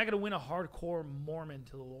 Right. You're not going to win a hardcore Mormon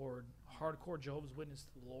to the Lord, hardcore Jehovah's Witness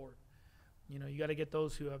to the Lord. You got to get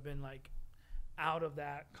those who have been like out of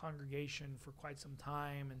that congregation for quite some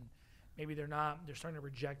time, and maybe they're starting to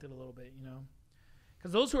reject it a little bit,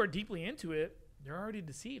 because those who are deeply into it, they're already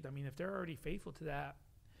deceived. I mean, if they're already faithful to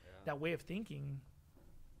that way of thinking,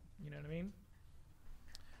 you know what I mean?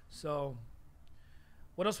 So,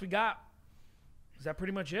 what else we got? Is that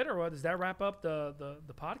pretty much it, or what? Does that wrap up the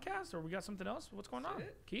podcast, or we got something else? What's going on,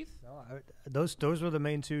 Keith? No, those were the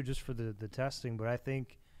main two just for the testing, but I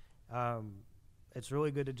think it's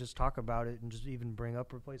really good to just talk about it and just even bring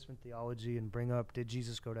up replacement theology and bring up, did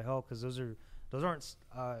Jesus go to hell? Because those aren't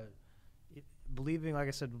believing, like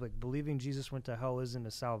I said, like believing Jesus went to hell isn't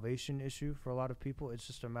a salvation issue for a lot of people. It's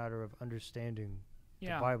just a matter of understanding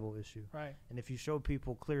the Bible issue. Right. And if you show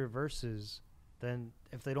people clear verses, then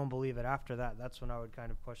if they don't believe it after that, that's when I would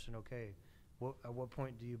kind of question, okay, at what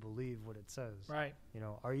point do you believe what it says? Right. You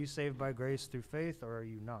know, are you saved by grace through faith, or are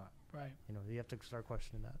you not? Right. You know, you have to start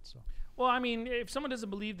questioning that. So. Well, I mean, if someone doesn't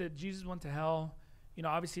believe that Jesus went to hell, you know,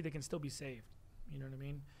 obviously they can still be saved. You know what I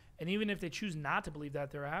mean? And even if they choose not to believe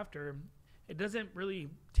that thereafter, it doesn't really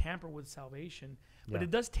tamper with salvation, but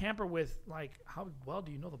it does tamper with, like, how well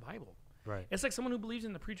do you know the Bible? Right. It's like someone who believes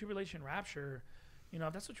in the pre-tribulation rapture. You know,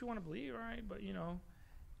 if that's what you want to believe, all right. But, you know,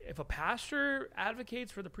 if a pastor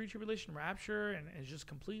advocates for the pre-tribulation rapture and is just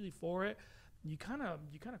completely for it, you kind of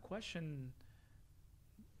question,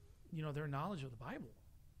 you know, their knowledge of the Bible.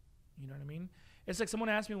 You know what I mean? It's like someone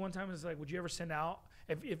asked me one time, it's like, would you ever send out,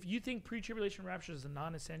 if you think pre-tribulation rapture is a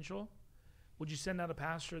non-essential, would you send out a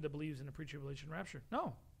pastor that believes in the pre-tribulation rapture?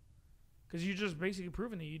 No. Because you're just basically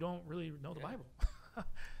proving that you don't really know the Bible.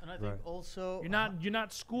 And I think also you're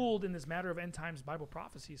not schooled in this matter of end times Bible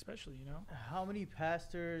prophecy, especially, you know. How many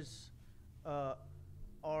pastors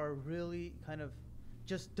are really kind of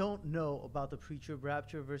just don't know about the pre-trib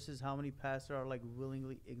rapture versus how many pastors are like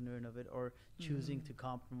willingly ignorant of it or choosing to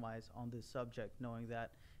compromise on this subject, knowing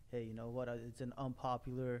that, hey, you know what, it's an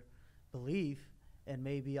unpopular belief, and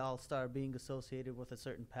maybe I'll start being associated with a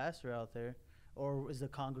certain pastor out there, or is the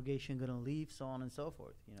congregation going to leave, so on and so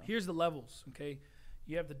forth. You know. Here's the levels, okay?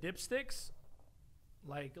 You have the dipsticks,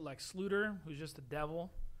 like Sluter, who's just a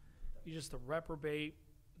devil. He's just a reprobate,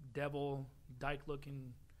 devil,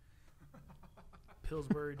 dyke-looking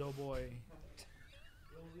Pillsbury doughboy.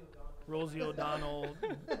 Rosie O'Donnell.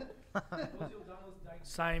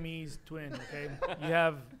 Siamese twin, okay? You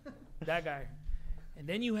have that guy. And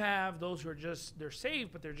then you have those who are just, they're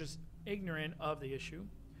saved, but they're just ignorant of the issue.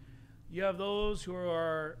 You have those who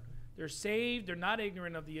are, they're saved, they're not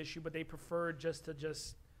ignorant of the issue, but they prefer just to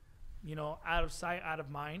you know, out of sight, out of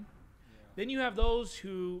mind. Yeah. Then you have those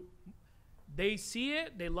who, they see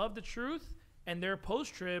it, they love the truth, and they're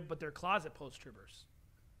post-trib, but they're closet post-tribbers.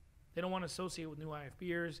 They don't want to associate with new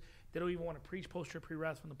IFBers. They don't even want to preach post-trib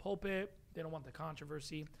pre-wrath from the pulpit. They don't want the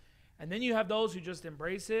controversy. And then you have those who just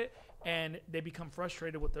embrace it, and they become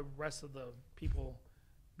frustrated with the rest of the people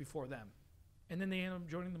before them. And then they end up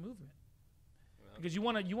joining the movement. Well, because you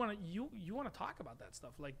want to talk about that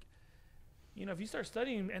stuff. Like, you know, if you start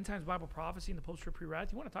studying end times Bible prophecy and the post-trib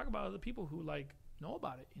pre-wrath, you want to talk about other people who, like, know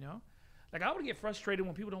about it, you know? Like, I would get frustrated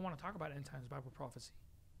when people don't want to talk about end times Bible prophecy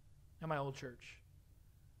in my old church.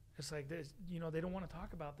 It's like, this, you know, they don't want to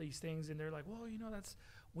talk about these things, and they're like, well, you know,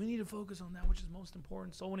 we need to focus on that, which is most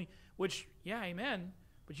important. So yeah, amen.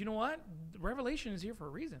 But you know what? Revelation is here for a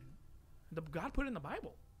reason. God put it in the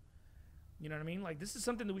Bible. You know what I mean? Like, this is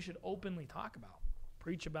something that we should openly talk about,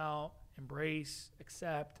 preach about, embrace,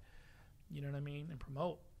 accept, you know what I mean, and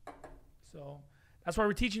promote. So that's why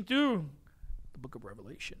we're teaching through the book of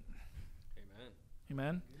Revelation.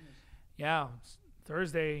 Amen. Yeah,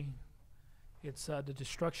 Thursday, it's the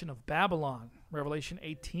destruction of Babylon, Revelation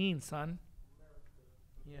 18, son.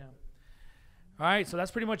 Yeah. All right, so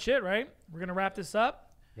that's pretty much it, right? We're going to wrap this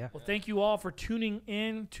up. Yeah. Well, thank you all for tuning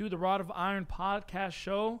in to the Rod of Iron podcast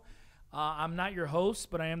show. I'm not your host,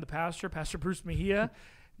 but I am the pastor, Pastor Bruce Mejia,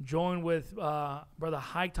 joined with Brother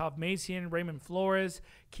Hightop Macian, Raymond Flores,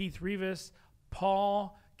 Keith Rivas,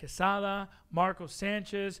 Paul Quesada, Marco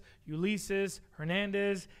Sanchez, Ulysses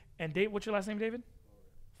Hernandez, and Dave. What's your last name, David?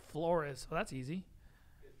 Flores. Oh, that's easy.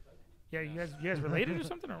 Yeah, you guys related or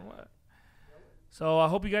something or what? So I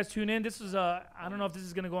hope you guys tune in. This is I don't know if this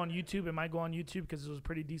is going to go on YouTube. It might go on YouTube because it was a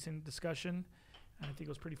pretty decent discussion, and I think it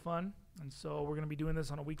was pretty fun. And so we're going to be doing this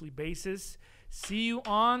on a weekly basis. See you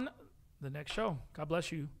on the next show. God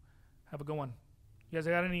bless you. Have a good one. You guys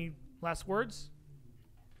got any last words?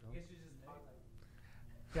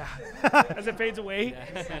 Yeah. As it fades away.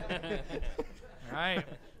 All right.